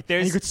out of it. Like,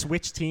 There's- and you could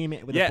switch team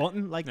it with Yeah. a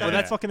button. Like, Yeah.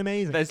 that's fucking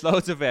amazing. There's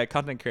loads of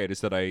content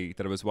creators that I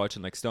was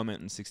watching, like Stone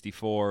Mountain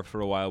 64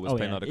 for a while was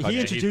playing a lot of He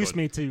content. he's introduced good.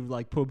 me to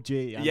like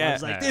PUBG, and I Yeah.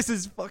 was like, Yeah. this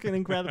is fucking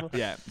incredible.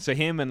 Yeah, so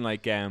him and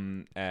like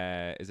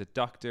is it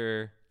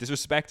Dr.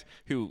 Disrespect,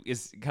 who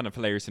is kind of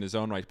hilarious in his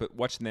own right, but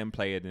watching them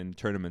play it in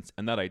tournaments,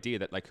 and that idea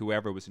that like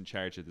whoever was in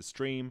charge of the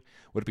stream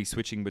would be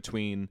switching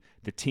between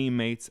the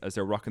teammates as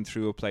they're rocking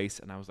through a place,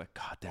 and I was like,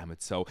 God damn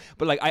it, so.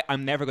 But like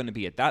I'm never going to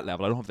be at that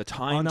level. I don't have the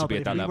time Oh no, to be but at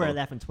if that we level. were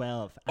 11,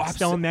 12, Oh, at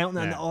Stone Mountain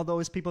and yeah. all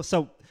those people.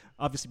 So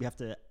obviously we have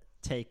to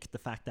take the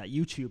fact that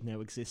YouTube now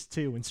exists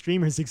too, and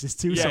streamers exist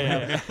too Yeah, somehow.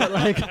 yeah, yeah. But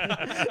like,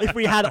 if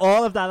we had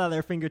all of that at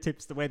our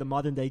fingertips, the way the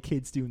modern day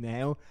kids do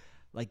now,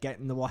 like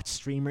getting to watch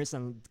streamers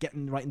and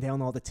writing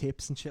down all the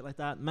tips and shit like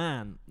that,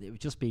 man, it would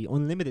just be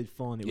unlimited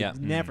fun. It Yeah.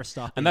 would never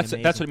stop. And being that's what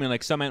I amazing. mean.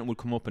 Like some man would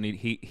come up and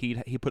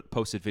he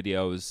posted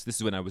videos. This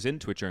is when I was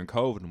into it during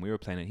COVID and we were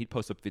playing it. He'd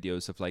post up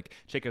videos of like,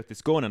 check out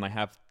this gun and I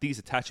have these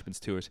attachments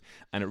to it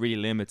and it really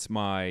limits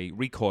my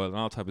recoil and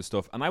all type of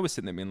stuff. And I was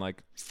sitting there being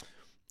like,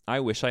 I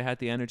wish I had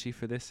the energy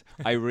for this.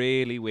 I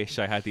really wish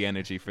I had the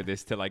energy for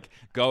this to like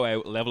go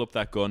out, level up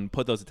that gun,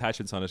 put those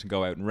attachments on it and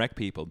go out and wreck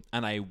people.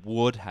 And I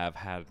would have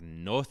had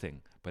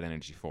nothing but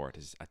energy for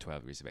it at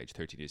 12 years of age,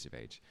 13 years of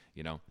age,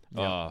 you know.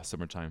 Yeah. Oh,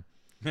 summertime.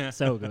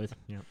 So good.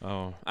 Yeah.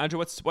 Oh, Andrew,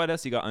 what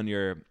else you got on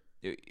your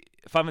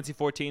Final Fantasy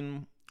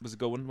 14 was a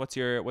good one. What's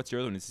your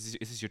other one? Is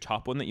this your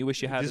top one that you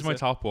wish you had? This is my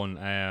top one,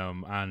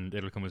 and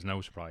it'll come as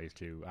no surprise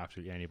to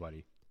absolutely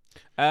anybody.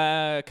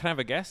 Can I have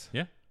a guess?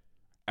 Yeah.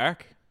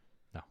 Ark.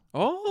 No.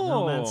 Oh,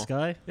 No Man's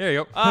Sky. There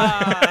you go.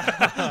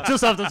 Ah.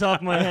 Just off the top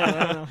of my head.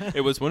 I don't know. It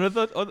was one of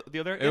the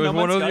other. It was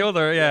one or the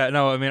other. Yeah.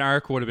 No, I mean,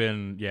 Ark would have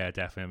been. Yeah,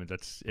 definitely. I mean,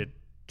 it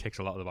ticks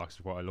a lot of the boxes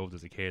for what I loved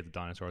as a kid, the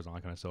dinosaurs and all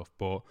that kind of stuff.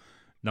 But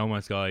No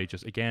Man's Sky,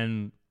 just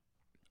again,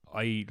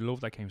 I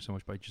love that game so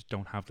much, but I just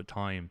don't have the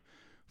time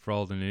for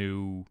all the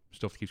new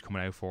stuff that keeps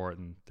coming out for it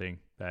and thing.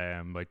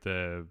 Like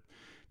the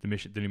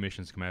new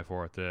missions come out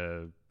for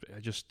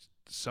it. Just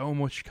so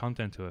much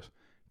content to it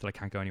that I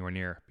can't go anywhere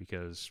near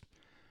because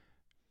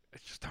I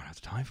just don't have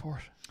the time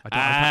for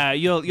it.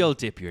 You'll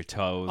dip your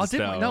toes. I'll dip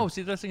though. no.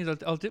 See, the thing is,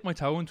 I'll dip my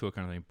toe into it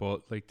kind of thing.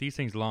 But like these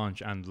things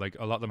launch, and like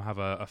a lot of them have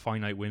a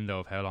finite window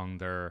of how long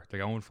they're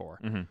going for.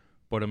 Mhm.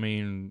 But I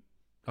mean,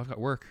 I've got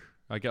work.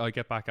 I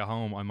get back at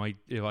home.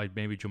 I'd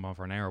maybe jump on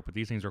for an hour. But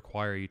these things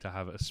require you to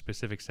have a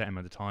specific set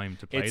amount of time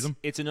to play them.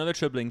 It's another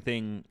troubling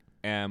thing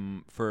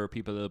for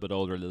people a little bit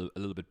older, a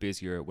little bit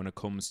busier when it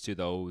comes to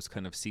those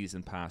kind of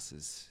season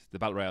passes, the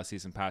Battle Royale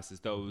season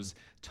passes, those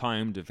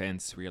timed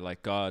events where you're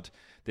like, God,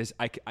 this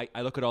I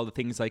look at all the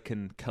things I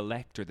can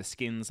collect or the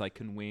skins I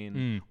can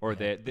win or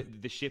the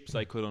ships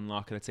I could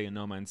unlock, let's say in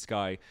No Man's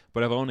Sky,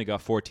 but I've only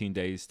got 14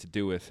 days to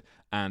do it.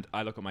 And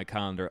I look at my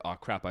calendar, oh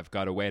crap, I've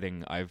got a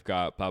wedding, I've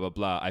got blah, blah,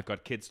 blah, I've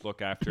got kids to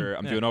look after,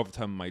 I'm doing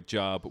overtime on my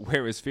job.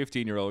 Whereas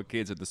 15-year-old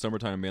kids at the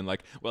summertime being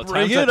like, well,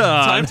 Bring time it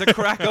on. time to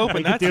crack open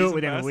We that could do it season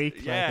within a pass. week,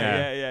 like,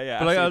 Yeah.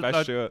 But like, Absolute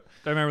best show.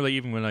 I remember like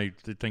even when I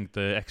did think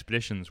the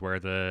expeditions where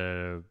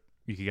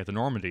you could get the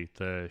Normandy,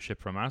 the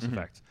ship from Mass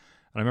Effect,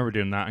 and I remember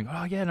doing that and go,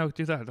 oh yeah, no,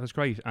 do that. That's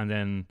great. And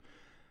then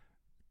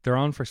they're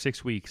on for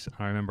 6 weeks. And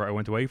I remember I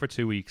went away for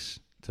 2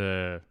 weeks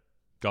to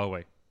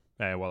Galway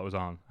while it was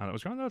on, and it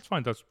was going, that's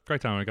fine. That's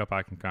great time. When I got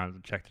back and kind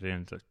of checked it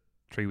in. To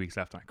 3 weeks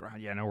left. I'm like,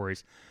 yeah, no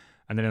worries.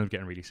 And then I ended up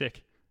getting really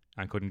sick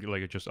and couldn't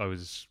I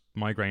was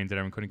migrained and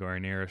everyone couldn't go anywhere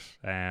near it.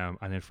 And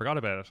then forgot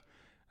about it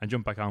and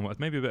jumped back on with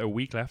maybe about a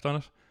week left on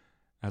it.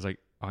 I was like,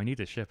 oh, I need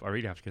this ship. I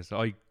really have to get it.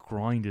 So I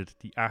grinded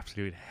the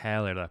absolute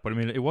hell out of that. But I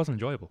mean, it wasn't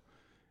enjoyable.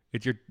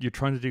 You're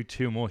trying to do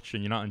too much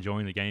and you're not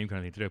enjoying the game kind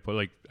of thing to do. But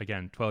like,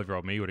 again,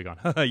 12-year-old me would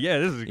have gone, yeah,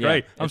 this is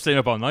great. I'm staying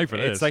up all night for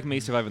this. It's like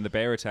me surviving the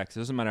bear attacks. It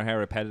doesn't matter how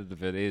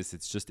repetitive it is.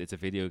 It's a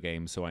video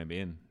game, so I'm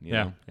in. You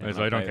know?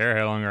 So I don't care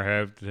how long or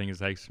how the thing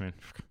takes. I mean,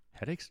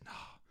 headaches? No,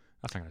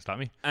 that's not going to stop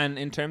me. And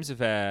in terms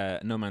of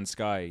No Man's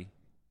Sky,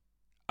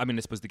 I mean,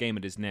 I suppose the game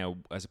it is now,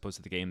 as opposed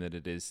to the game that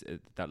it is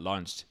that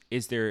launched,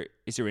 is there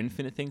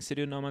infinite things to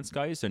do in No Man's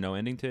Sky? Is there no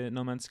ending to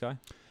No Man's Sky?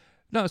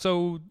 No,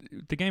 so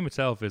the game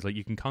itself is like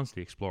you can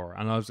constantly explore,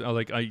 and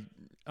I'm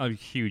a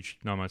huge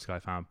No Man's Sky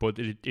fan, but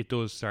it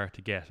does start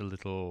to get a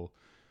little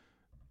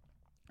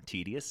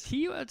Tedious.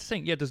 I'd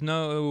think, yeah.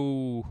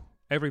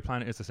 Every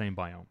planet is the same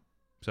biome.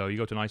 So you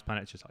go to an ice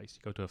planet, it's just ice.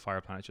 You go to a fire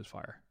planet, it's just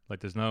fire. Like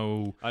there's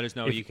no.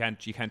 You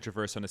can't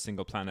traverse on a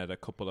single planet a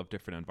couple of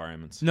different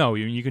environments. No,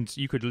 you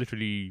could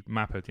literally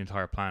map out the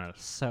entire planet.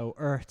 So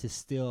Earth is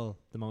still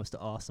the most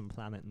awesome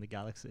planet in the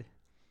galaxy.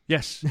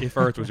 Yes, if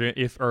Earth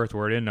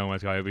were in No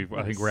Man's Sky, I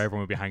think where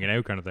everyone would be hanging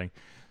out, kind of thing.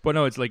 But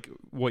no, it's like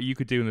what you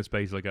could do in the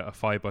space, like a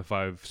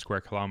 5x5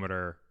 square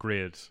kilometer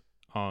grid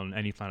on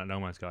any planet No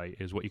Man's Sky,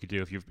 is what you could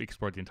do if you've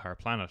explored the entire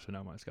planet in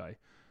No Man's Sky.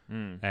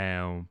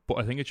 But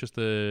I think it's just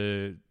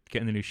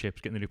getting the new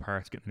ships, getting the new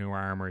parts, getting the new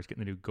armors,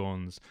 getting the new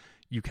guns.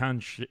 You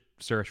can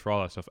search for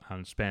all that stuff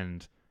and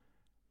spend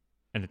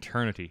an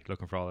eternity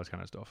looking for all this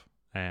kind of stuff.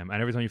 And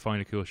every time you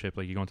find a cool ship,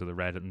 like you go into the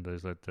Reddit and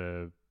there's like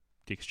the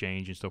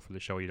exchange and stuff where they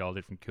show you all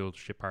different cool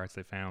ship parts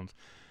they found.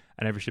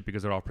 And every ship,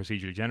 because they're all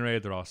procedurally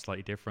generated, they're all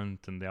slightly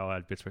different, and they all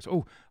add bits.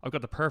 Oh, I've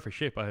got the perfect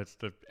ship. It's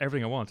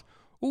everything I want.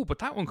 Oh, but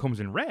that one comes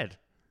in red.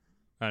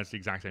 And it's the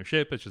exact same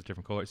ship. It's just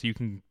different colors. So you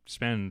can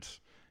spend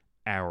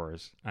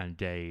hours and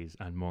days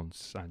and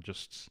months and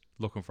just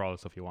looking for all the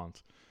stuff you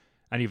want.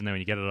 And even then, when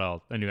you get it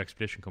all, a new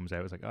expedition comes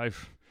out. It's like,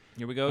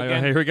 here we go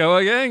again. Here we go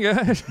again,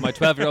 guys. My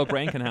 12-year-old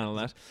brain can handle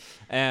that.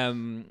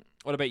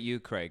 What about you,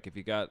 Craig? If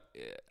you got,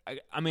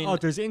 I mean,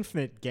 there's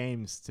infinite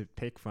games to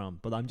pick from,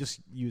 but I'm just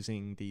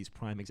using these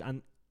prime examples.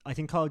 And I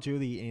think Call of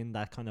Duty in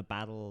that kind of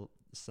battle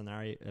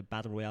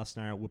royale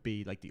scenario would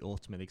be like the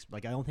ultimate.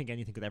 Like, I don't think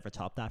anything could ever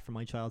top that from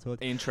my childhood.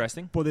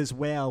 Interesting. But as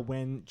well,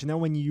 when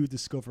you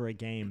discover a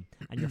game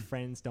and your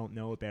friends don't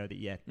know about it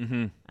yet,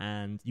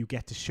 and you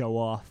get to show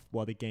off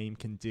what a game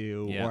can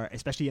do, or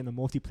especially in the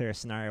multiplayer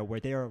scenario where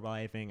they're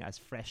arriving as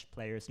fresh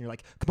players, and you're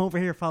like, "Come over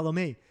here, follow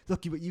me.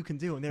 Look what you can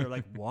do," and they're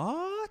like,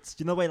 "What?"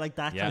 Do you know, like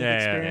that kind of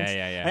experience?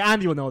 Yeah. Like,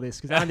 Andy will know this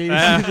because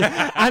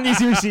Andy's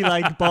usually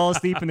like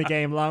balls deep in the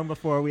game long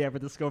before we ever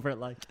discover it.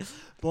 Like,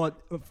 but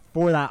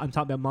for that, I'm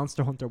talking about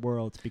Monster Hunter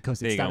World,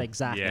 because it's that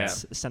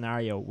exact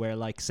scenario where,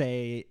 like,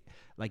 say,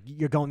 like,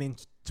 you're going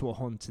into a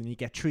hunt and you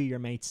get 3 of your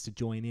mates to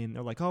join in.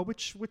 They're like, "Oh,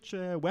 which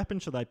weapon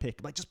should I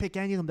pick?" Like, just pick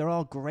any of them. They're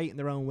all great in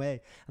their own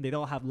way, and they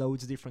all have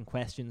loads of different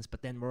questions.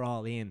 But then we're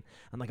all in.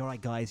 I'm like, "All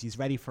right, guys, he's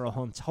ready for a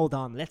hunt. Hold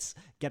on, let's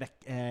get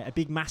a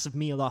big massive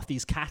meal off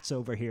these cats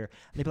over here."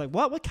 And they'd be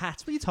like, "What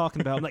cats? What are you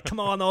talking about?" I'm like, "Come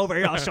on over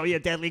here. I'll show you a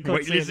deadly cutscene."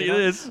 Wait till you see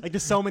this. Like,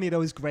 there's so many of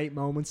those great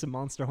moments in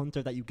Monster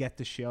Hunter that you get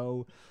to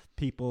show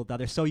people that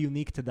are so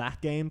unique to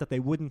that game that they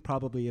wouldn't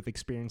probably have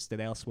experienced it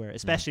elsewhere,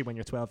 especially when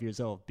you're 12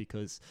 years old,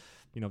 because,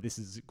 you know, this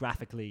is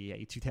graphically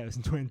a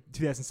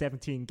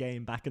 2017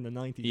 game back in the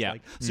 90s.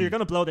 Like, so you're going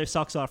to blow their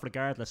socks off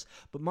regardless.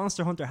 But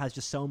Monster Hunter has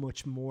just so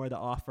much more to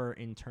offer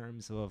in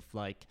terms of,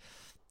 like,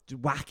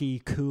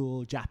 wacky,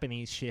 cool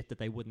Japanese shit that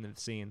they wouldn't have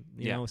seen,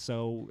 you know.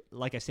 So,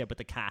 like I said, with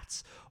the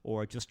cats,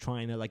 or just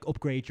trying to, like,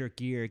 upgrade your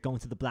gear, going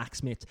to the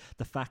blacksmith,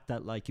 the fact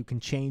that, like, you can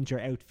change your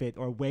outfit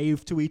or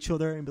wave to each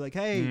other and be like,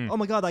 "Hey, oh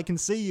my god, I can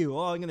see you,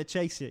 oh, I'm gonna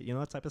chase you," you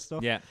know, that type of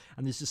stuff.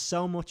 And there's just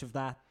so much of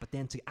that. But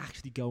then to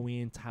actually go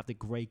in, to have the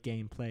great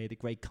gameplay, the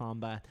great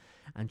combat,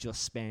 and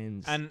just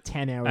spend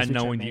 10 hours and with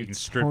knowing your you can mates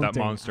strip that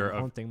hunting monster and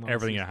of hunting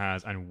everything monsters. it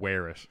has and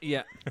wear it.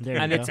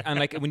 And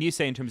like, when you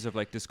say in terms of,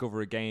 like,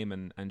 discover a game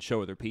and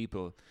show other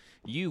people,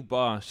 you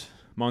bought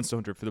Monster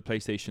Hunter for the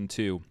PlayStation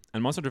 2,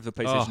 and Monster Hunter for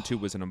the PlayStation 2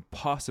 was an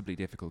impossibly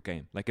difficult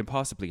game, like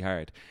impossibly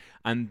hard.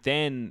 And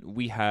then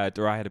I had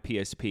a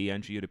PSP,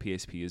 Andrew, you had a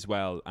PSP as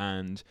well,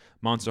 and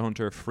Monster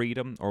Hunter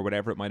Freedom, or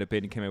whatever it might have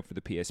been, came out for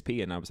the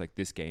PSP, and I was like,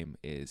 this game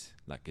is,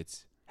 like,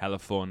 it's hella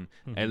fun,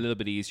 a little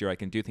bit easier, I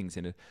can do things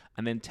in it.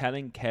 And then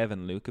telling Kev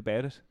and Luke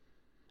about it,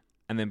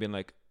 and then being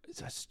like, "Is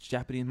that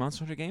Japanese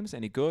Monster Hunter games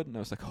any good?" And I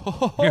was like,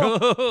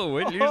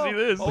 wait till you see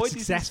this. But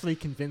successfully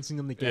convincing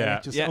them to get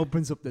it just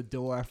opens up the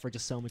door for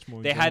just so much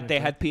more. They had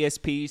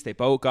PSPs. They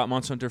both got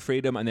Monster Hunter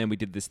Freedom, and then we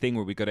did this thing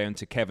where we go down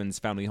to Kevin's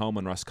family home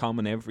in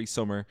Roscommon every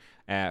summer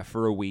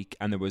for a week.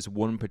 And there was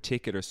one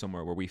particular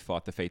summer where we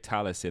fought the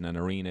Fatalis in an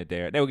arena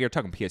there. Now, we were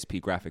talking PSP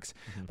graphics,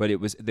 but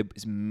it was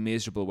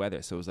miserable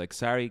weather. So it was like,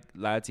 "Sorry,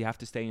 lads, you have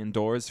to stay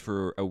indoors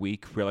for a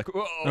week." We're like,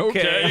 "Oh,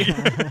 okay.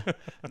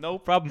 No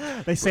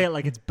problem." They say it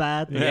like it's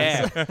bad.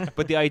 Yeah,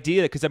 but the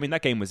idea, because I mean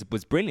that game was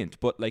brilliant,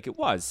 but like it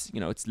was, you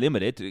know, it's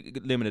limited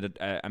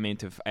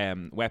amount of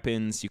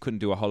weapons. You couldn't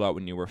do a whole lot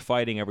when you were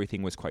fighting.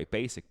 Everything was quite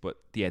basic. But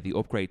yeah, the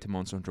upgrade to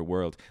Monster Hunter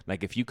World,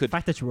 like if you could, the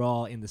fact that you're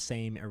all in the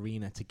same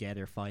arena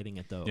together fighting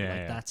it though,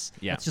 that's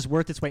just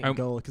worth its weight in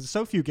gold, because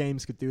so few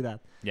games could do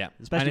that. Yeah,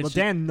 especially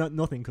then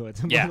nothing could.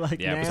 Yeah, but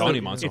like it was now, only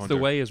Monster Hunter. It's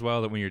the way as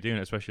well that when you're doing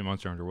it, especially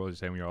Monster Hunter World, you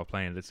say when you're all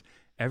playing, it's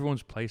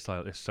everyone's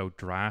playstyle is so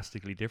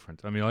drastically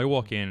different. I mean, I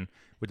walk in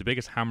with the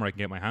biggest hammer I can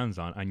get my hands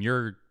on, and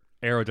you're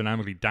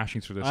aerodynamically dashing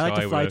through the sky. I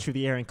like to fly through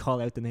the air and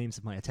call out the names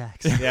of my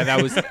attacks. Yeah,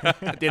 that was in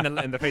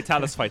the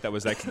Fatalis fight. That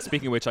was like,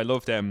 speaking of which, I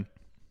loved.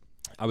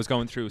 I was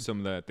going through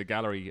some of the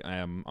gallery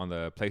on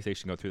the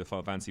PlayStation, go through the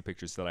Final Fantasy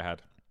pictures that I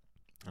had,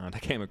 and I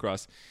came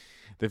across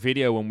the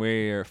video when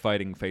we're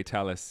fighting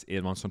Fatalis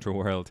in Monster Hunter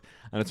World,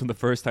 and it's one of the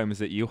first times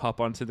that you hop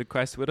onto the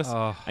quest with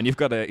us, and he's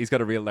got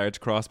a real large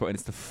crossbow, and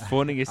it's the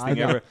funniest thing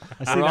ever.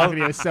 I've seen that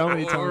video so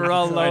many times. We're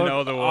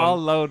all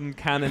loading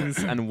cannons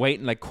and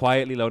waiting, like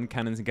quietly loading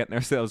cannons and getting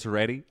ourselves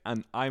ready,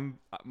 and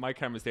my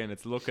camera's there and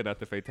it's looking at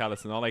the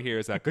Fatalis, and all I hear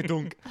is that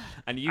gadunk,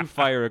 and you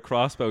fire a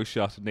crossbow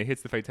shot and it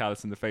hits the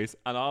Fatalis in the face,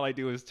 and all I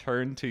do is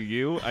turn to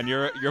you, and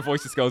your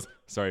voice just goes,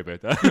 "Sorry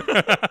about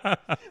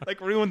that."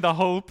 Like, ruined the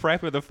whole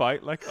prep of the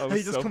fight. Like,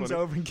 he just comes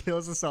over and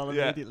kills us all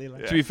immediately.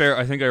 Like. To be fair,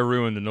 I think I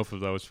ruined enough of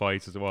those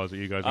fights as it was that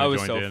you guys were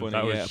joined in.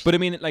 Funny, but I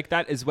mean, like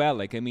that as well.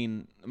 Like, I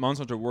mean,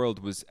 Monster Hunter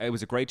World was a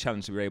great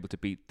challenge. We were able to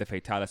beat the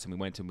Fatalis, and we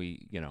went and we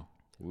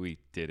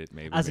did it.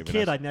 Maybe as a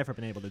kid, I'd never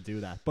been able to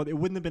do that, but it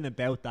wouldn't have been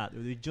about that. It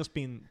would have just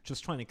been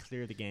trying to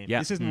clear the game.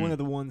 This isn't one of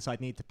the ones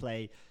I'd need to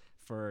play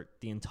for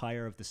the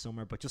entire of the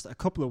summer, but just a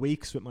couple of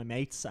weeks with my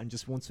mates, and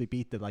just once we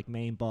beat the like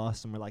main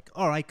boss, and we're like,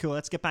 all right, cool,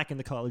 let's get back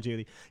into Call of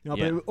Duty. You know,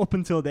 but up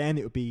until then,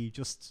 it would be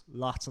just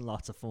lots and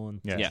lots of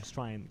fun. Yeah. Just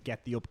try and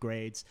get the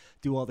upgrades,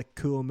 do all the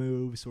cool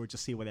moves, or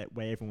just see what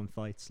way everyone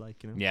fights.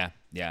 Like, you know.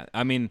 Yeah.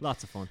 I mean,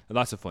 lots of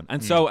fun.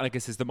 And so, like I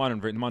said, the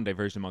modern day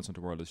version of Monster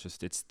Hunter World is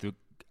just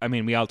I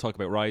mean, we all talk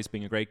about Rise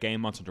being a great game.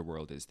 Monster Hunter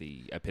World is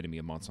the epitome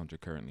of Monster Hunter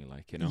currently,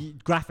 like, you know.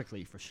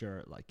 Graphically, for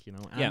sure, like, you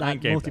know. And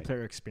that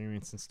multiplayer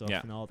experience and stuff,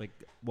 and all the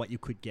what you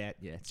could get.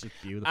 Yeah, it's just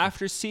beautiful.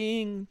 After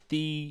seeing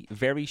the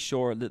very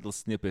short little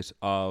snippet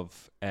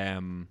of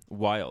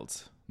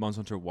Wilds, Monster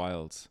Hunter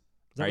Wilds.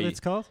 Is that what it's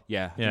called?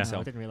 Yeah. I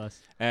didn't realize.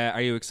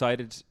 Are you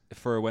excited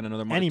for when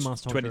another any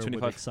Monster Hunter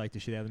 2025 would excite the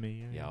shit out of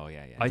me? Yeah.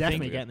 I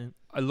definitely getting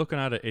it. Looking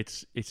at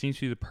it, it seems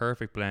to be the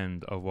perfect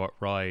blend of what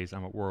Rise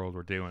and what World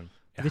were doing.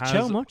 Did it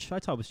show much? I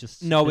thought it was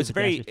just no.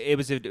 It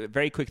was a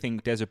very quick thing,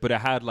 desert, but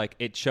it had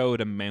it showed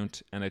a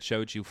mount and it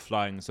showed you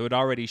flying, so it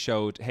already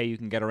showed, hey, you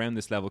can get around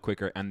this level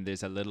quicker, and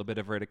there's a little bit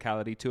of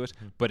verticality to it,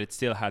 but it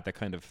still had that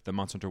kind of the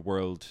Monster Hunter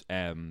World,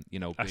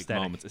 big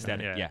moments,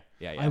 aesthetic.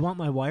 Yeah. I want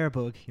my wire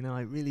bug, you know,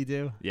 I really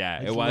do.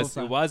 Yeah, it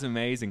was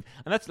amazing,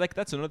 and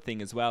that's another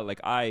thing as well. Like,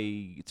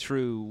 I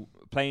through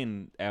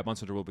playing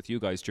Monster Hunter World with you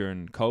guys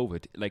during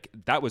COVID, like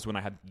that was when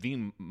I had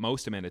the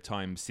most amount of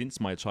time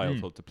since my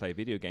childhood to play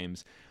video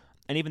games.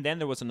 And even then,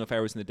 there wasn't enough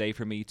hours in the day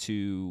for me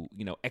to,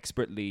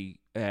 expertly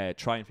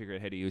try and figure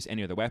out how to use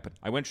any other weapon.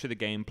 I went through the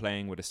game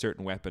playing with a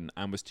certain weapon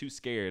and was too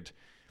scared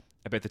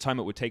about the time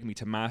it would take me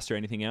to master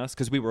anything else,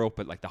 because we were up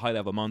at the high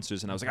level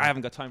monsters, and I was like, I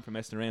haven't got time for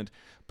messing around.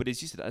 But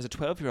as you said, as a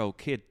 12-year-old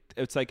kid,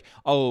 it's like,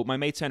 oh, my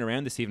mate's down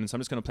around this evening, so I'm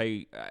just going to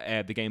play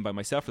the game by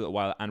myself for a little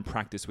while and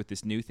practice with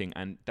this new thing.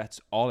 And that's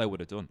all I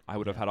would have done. I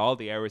would have had all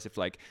the hours if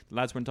the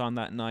lads weren't on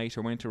that night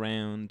or went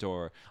around,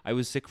 or I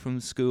was sick from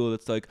school.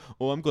 It's like,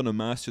 oh, I'm going to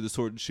master the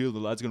sword and shield. The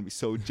lads are going to be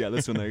so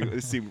jealous when I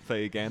see me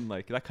play again.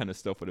 Like, that kind of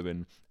stuff would have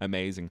been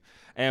amazing.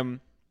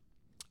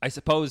 I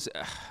suppose.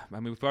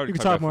 We've already. You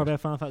can talk more about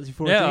Final Fantasy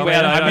 14.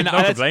 Yeah,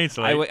 no complaints.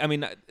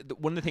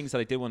 One of the things that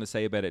I did want to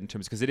say about it in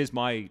terms, because it is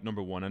my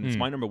number one, and it's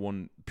my number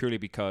one purely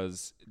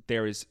because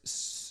there is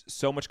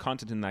so much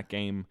content in that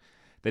game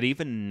that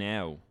even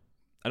now,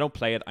 I don't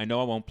play it. I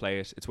know I won't play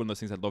it. It's one of those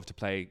things I'd love to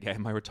play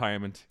in my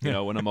retirement,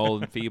 when I'm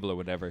old and feeble or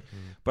whatever.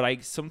 But I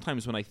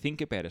sometimes, when I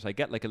think about it, I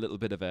get a little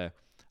bit of a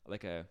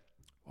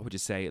what would you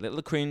say, a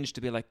little cringe to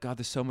be like, God,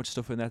 there's so much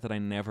stuff in that I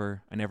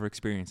never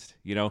experienced,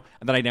 and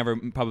that I never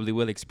probably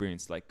will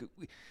experience. Like,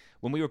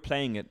 when we were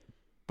playing it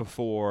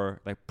before,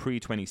 pre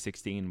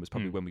 2016 was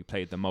probably when we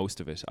played the most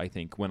of it. I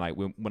think when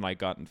I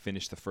got and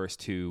finished the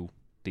first 2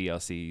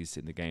 DLCs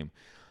in the game,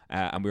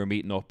 and we were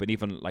meeting up, and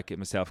even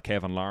myself,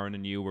 Kevin, Lauren,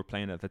 and you were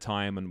playing at the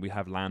time, and we'd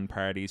have LAN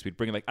parties. We'd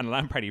bring and a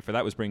LAN party for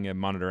that was bringing a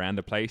monitor and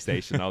a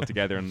PlayStation all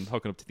together and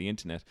hooking up to the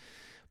internet.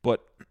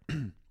 But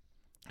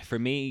for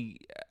me,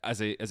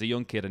 as a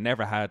young kid, I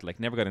never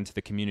got into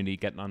the community,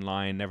 getting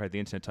online, never had the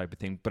internet type of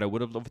thing. But I would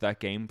have loved that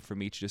game for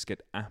me to just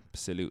get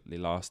absolutely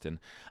lost in,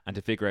 and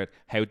to figure out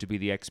how to be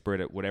the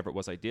expert at whatever it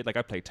was I did. Like,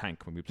 I played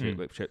tank when we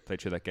played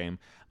through that game,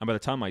 and by the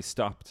time we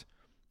stopped,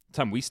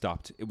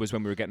 it was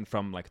when we were getting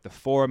from the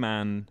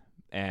 4-man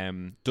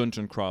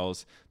dungeon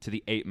crawls to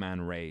the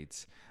 8-man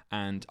raids.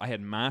 And I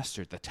had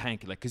mastered the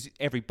tank, because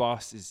every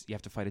boss you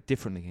have to fight it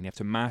differently, and you have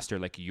to master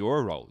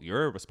your role,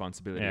 your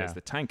responsibility as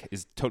the tank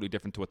is totally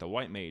different to what the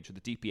white mage or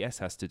the DPS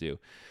has to do.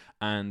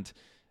 And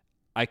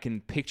I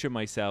can picture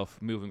myself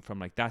moving from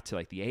that to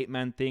the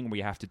 8-man thing, where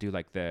you have to do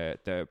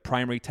the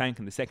primary tank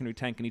and the secondary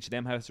tank, and each of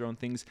them has their own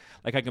things.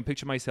 I can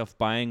picture myself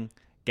buying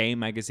game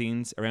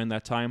magazines around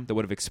that time that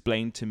would have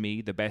explained to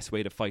me the best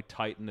way to fight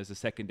Titan as a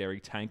secondary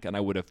tank, and I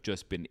would have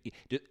just been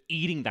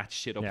eating that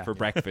shit up for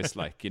breakfast.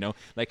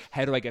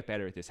 How do I get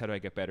better at this? How do I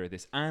get better at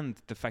this?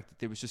 And the fact that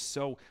there was just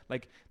so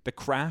the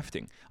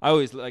crafting. I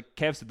always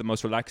Kev said the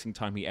most relaxing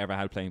time he ever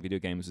had playing video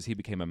games was he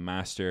became a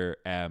master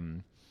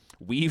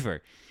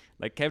weaver.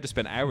 Kev just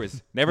spent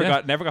hours, never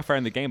got far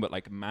in the game,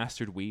 but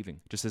mastered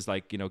weaving, just as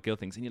guild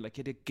things. And you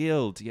had a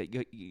guild,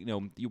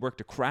 you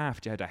worked a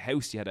craft, you had a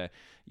house, you had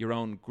your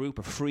own group,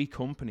 a free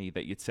company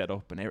that you'd set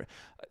up, and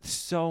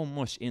so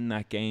much in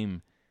that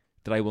game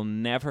that I will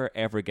never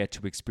ever get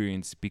to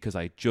experience because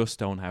I just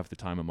don't have the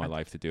time in my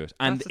life to do it.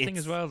 And that's the thing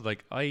as well.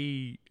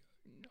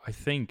 I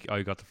think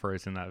I got the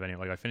first in that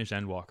venue. I finished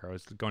Endwalker. I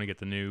was going to get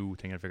the new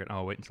thing, and I figured,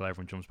 wait until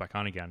everyone jumps back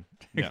on again,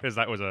 because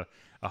that was a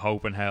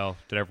hope in hell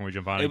that everyone would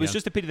jump on. It was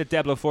just a pity that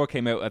Diablo 4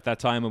 came out at that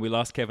time, and we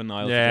lost Kevin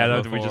Niles. Yeah,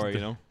 to Diablo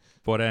 4,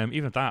 But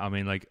even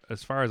that,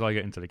 as far as I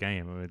get into the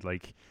game,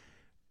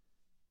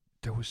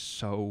 there was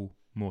so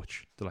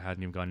much that I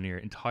hadn't even gone near.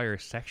 Entire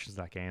sections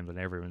of that game that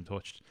I never even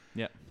touched.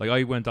 Yeah,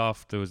 I went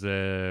off. There was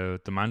the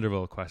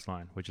Manderville quest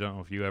line, which I don't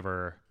know if you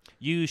ever.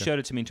 You showed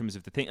it to me in terms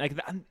of the thing,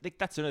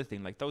 that's another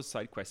thing. Those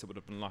side quests that would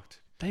have been locked.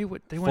 They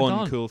went fun,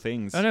 on. Cool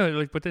things. I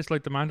know, but this the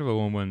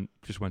Manderville one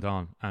just went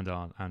on and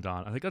on and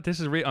on. I think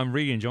this is I'm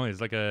really enjoying it.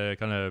 It's like a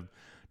kind of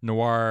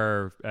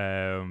noir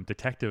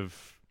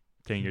detective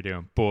thing you're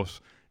doing, but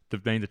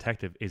the main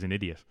detective is an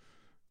idiot,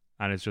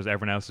 and it's just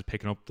everyone else is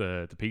picking up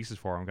the pieces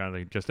for him, kind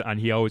of like and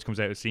he always comes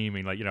out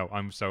seeming like,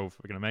 I'm so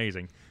fucking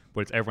amazing,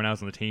 but it's everyone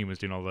else on the team is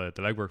doing all the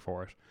legwork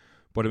for it.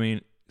 But I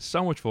mean,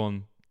 so much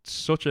fun,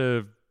 such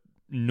a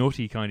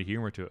nutty kind of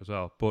humor to it as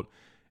well, but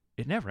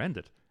it never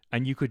ended,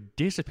 and you could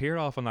disappear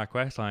off on that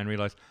quest line and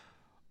realize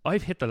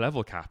I've hit the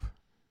level cap.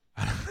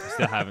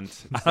 Still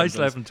haven't. I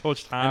still haven't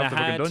touched half the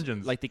fucking had,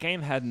 dungeons. Like, the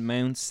game had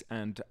mounts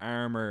and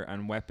armor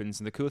and weapons,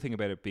 and the cool thing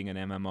about it being an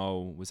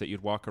MMO was that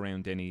you'd walk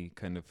around any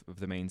kind of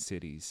the main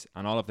cities,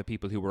 and all of the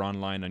people who were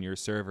online on your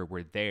server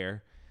were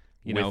there,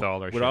 with all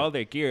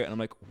their gear. And I'm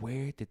like,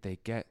 where did they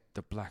get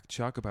the Black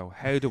Chocobo?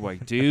 How do I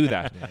do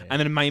that? Yeah. And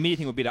then my immediate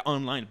thing would be the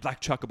online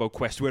Black Chocobo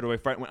quest. Where do I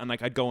find? And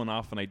like, I'd go on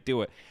off and I'd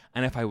do it.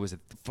 And if I was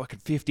fucking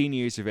 15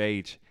 years of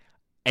age,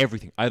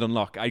 everything I'd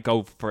unlock, I'd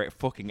go for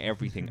fucking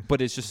everything.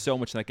 But it's just so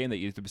much in that game that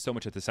there was so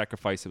much at the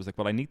sacrifice. It was like,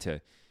 well, I need to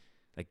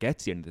like get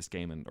to the end of this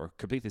game or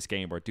complete this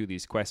game or do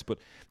these quests. But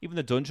even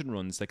the dungeon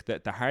runs, like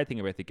the hard thing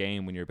about the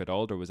game when you're a bit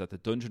older was that the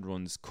dungeon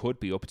runs could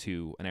be up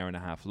to an hour and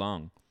a half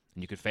long,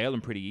 and you could fail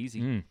them pretty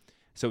easy.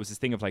 So it was this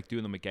thing of like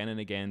doing them again and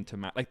again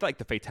to like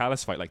the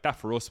Fatalis fight, like that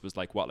for us was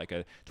like like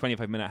a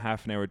 25-minute,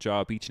 half an hour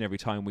job each and every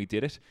time we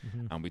did it,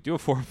 and we do it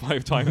 4 or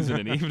 5 times in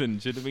an evening.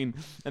 Do you know what I mean?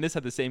 And this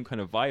had the same kind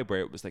of vibe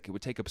where it was like it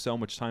would take up so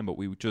much time, but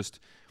we would just,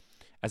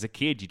 as a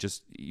kid,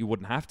 you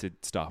wouldn't have to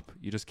stop.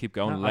 You just keep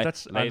going late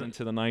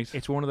into the night.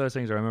 It's one of those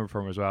things I remember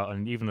from as well,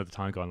 and even at the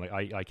time going like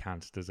I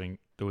can't.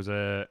 There was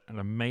an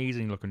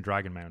amazing looking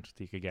dragon mount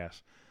that you could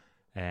get.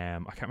 I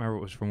can't remember if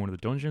it was from one of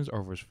the dungeons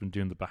or if it was from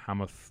doing the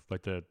Behemoth,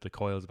 like the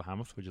Coils of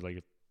Behemoth, which is like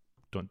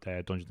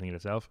a dungeon thing in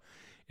itself.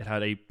 It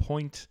had a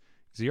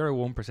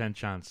 0.01%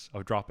 chance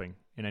of dropping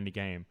in any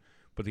game,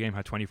 but the game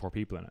had 24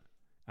 people in it,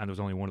 and there was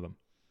only one of them.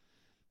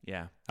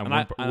 Yeah, and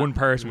one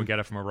person would get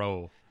it from a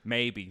roll.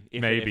 Maybe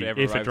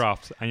if it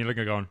dropped, and you're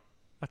looking at going.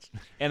 That's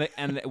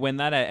and when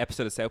that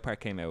episode of South Park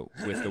came out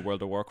with the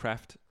World of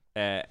Warcraft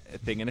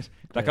thing in it,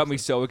 that got me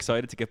so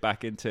excited to get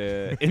back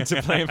into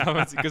playing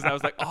Fantasy, because I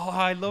was like, oh,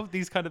 I love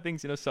these kind of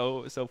things,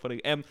 so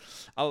funny.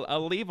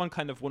 I'll leave on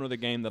kind of one other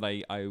game that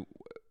I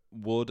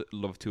would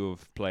love to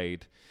have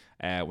played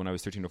when I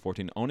was 13 or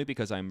 14, only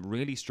because I'm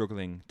really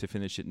struggling to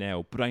finish it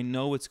now, but I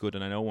know it's good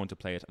and I know I want to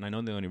play it, and I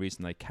know the only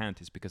reason I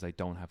can't is because I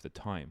don't have the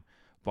time.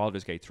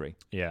 Baldur's Gate 3.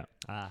 Yeah.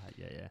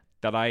 Yeah.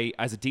 That I,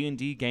 as a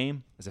D&D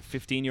game, as a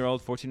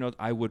 15-year-old, 14-year-old,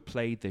 I would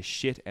play the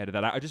shit out of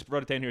that. I just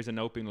brought it down here as a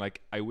note being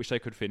like, I wish I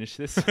could finish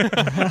this.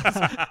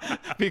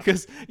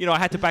 Because, I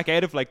had to back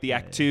out of like the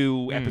Act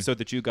 2 episode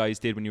that you guys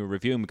did when you were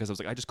reviewing, because I was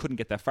like, I just couldn't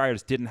get that far. I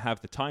just didn't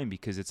have the time,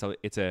 because it's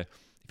a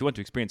if you want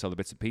to experience all the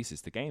bits and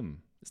pieces, the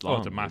game is long.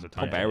 It's a massive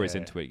time. Pump hours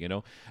into it,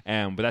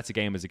 But that's a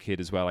game as a kid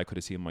as well. I could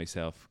have seen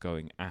myself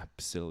going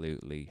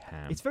absolutely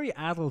ham. It's very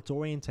adult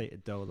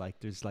orientated though.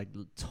 Like there's like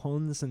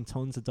tons and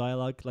tons of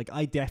dialogue. Like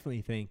I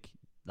definitely think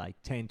like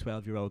 10,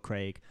 12-year-old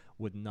Craig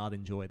would not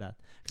enjoy that,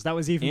 because that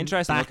was even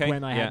back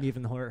when I hadn't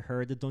even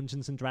heard of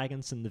Dungeons and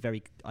Dragons, and the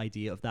very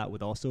idea of that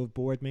would also have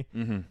bored me.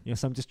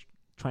 So I'm just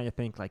trying to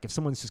think, like, if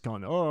someone's just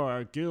going, oh,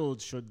 our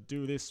guild should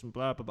do this and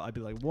blah blah blah, I'd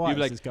be like, what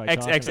is this guy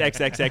talking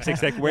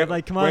about? Where,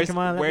 like, come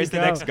on, where's the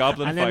next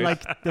goblin and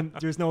fight? then like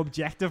there's no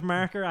objective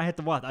marker. I had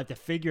to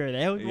figure it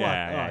out.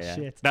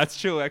 Shit, that's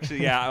true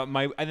actually. And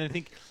I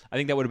think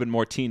that would have been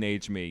more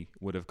teenage me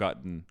would have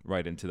gotten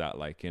right into that,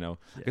 like,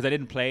 because I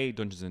didn't play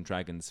Dungeons and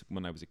Dragons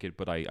when I was a kid,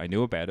 but I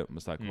knew about it and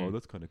was like, oh,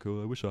 that's kind of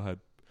cool, I wish I had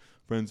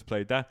friends who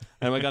played that.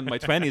 And when I got in my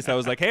 20s, I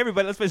was like, hey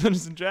everybody, let's play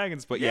Dungeons and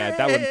Dragons. But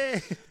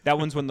that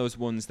one's one of those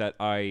ones that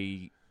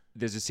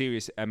there's a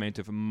serious amount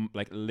of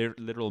like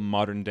literal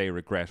modern day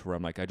regret where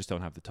I'm like, I just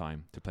don't have the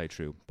time to play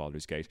through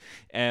Baldur's Gate.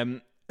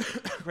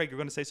 Craig, you're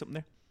going to say something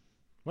there?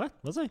 What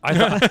was I?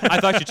 I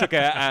thought you took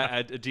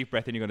a deep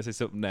breath and you're going to say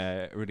something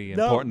really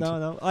important.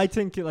 No. I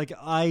think like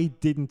I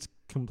didn't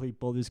complete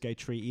Baldur's Gate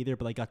 3 either,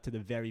 but I got to the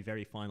very,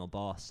 very final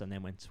boss and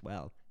then went,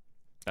 well,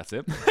 that's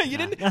it. You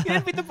didn't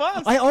beat the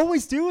boss. I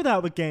always do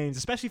that with games,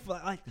 especially for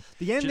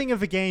the ending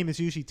of a game is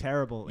usually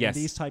terrible in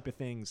these type of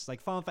things. Like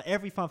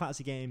every Final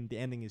Fantasy game, the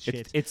ending is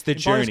shit. It's the in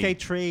journey. Baldur's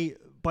Gate 3,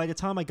 by the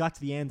time I got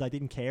to the end, I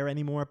didn't care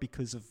anymore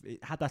because of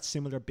it had that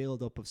similar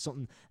build up of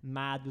something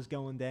mad was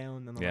going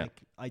down, and I'm like,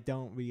 I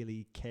don't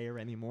really care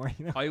anymore.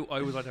 I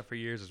was like that for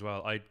years as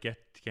well. I'd get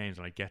to games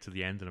and I'd get to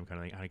the end and I'm kind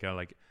of like, and I go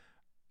like,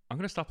 I'm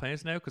going to stop playing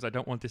this now because I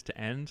don't want this to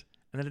end,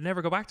 and then I'd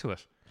never go back to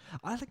it.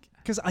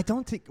 Because I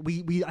don't think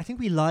I think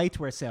we lied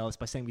to ourselves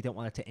by saying we don't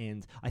want it to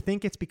end. I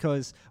think it's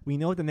because we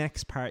know the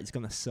next part is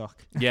going to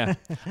suck. Yeah.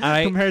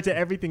 Compared to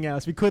everything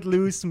else. We could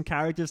lose some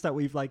characters that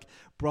we've like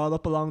brought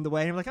up along the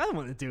way. I'm like, I don't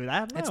want to do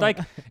that. No.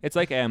 It's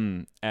like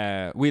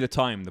Wheel of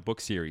Time, the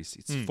book series.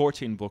 It's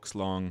 14 books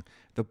long.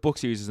 The book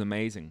series is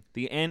amazing.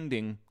 The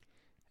ending,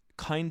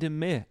 kind of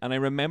meh. And I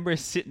remember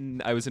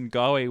I was in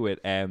Galway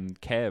with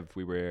Kev.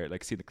 We were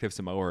like seeing the Cliffs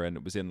of Moher, and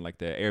it was in like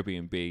the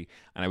Airbnb,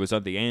 and I was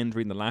at the end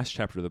reading the last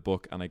chapter of the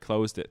book, and I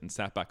closed it and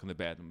sat back on the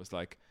bed and was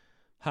like,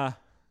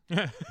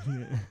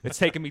 it's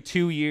taken me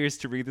 2 years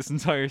to read this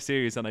entire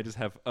series, and I just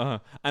have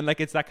and like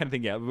it's that kind of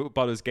thing.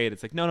 Baldur's Gate,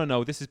 it's like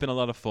no, this has been a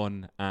lot of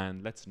fun,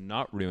 and let's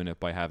not ruin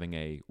it by having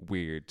a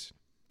weird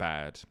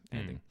bad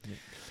ending.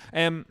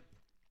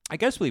 I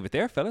guess we'll leave it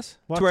there, fellas.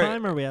 What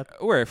time are we at?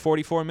 We're at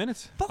 44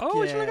 minutes. Fuck Oh,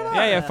 look at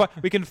that. Yeah.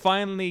 We can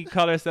finally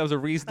call ourselves a I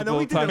know reasonable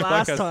we did time it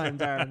last podcast. time,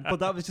 Darren, but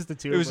that was just the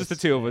two of us. It was just the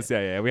two of us.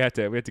 Yeah. We had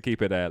to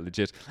keep it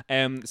legit.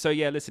 So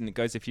yeah, listen,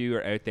 guys, if you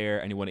are out there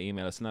and you want to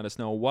email us and let us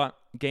know what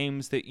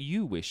games that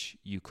you wish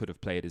you could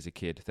have played as a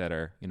kid that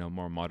are,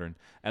 more modern,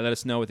 and let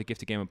us know at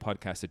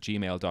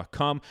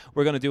thegiftedgamingpodcast@gmail.com.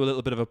 We're going to do a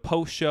little bit of a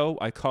post show.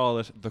 I call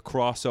it the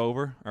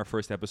crossover, our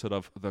first episode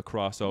of the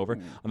crossover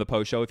on the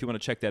post show. If you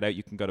want to check that out,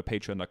 you can go to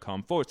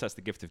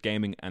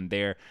patreon.com/thegiftofgaming, and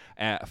there,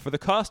 for the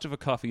cost of a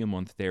coffee a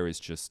month, there is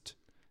just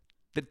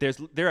there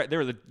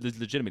are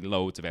legitimately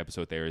loads of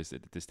episode there is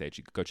at this stage.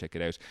 You could go check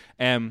it out.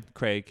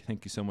 Craig,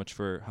 thank you so much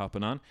for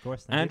hopping on. Of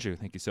course. Andrew,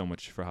 thank you so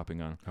much for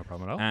hopping on. No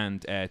problem at all.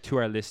 And to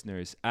our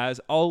listeners, as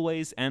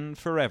always and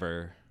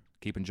forever,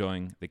 keep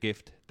enjoying the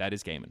gift that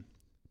is gaming.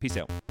 Peace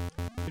out.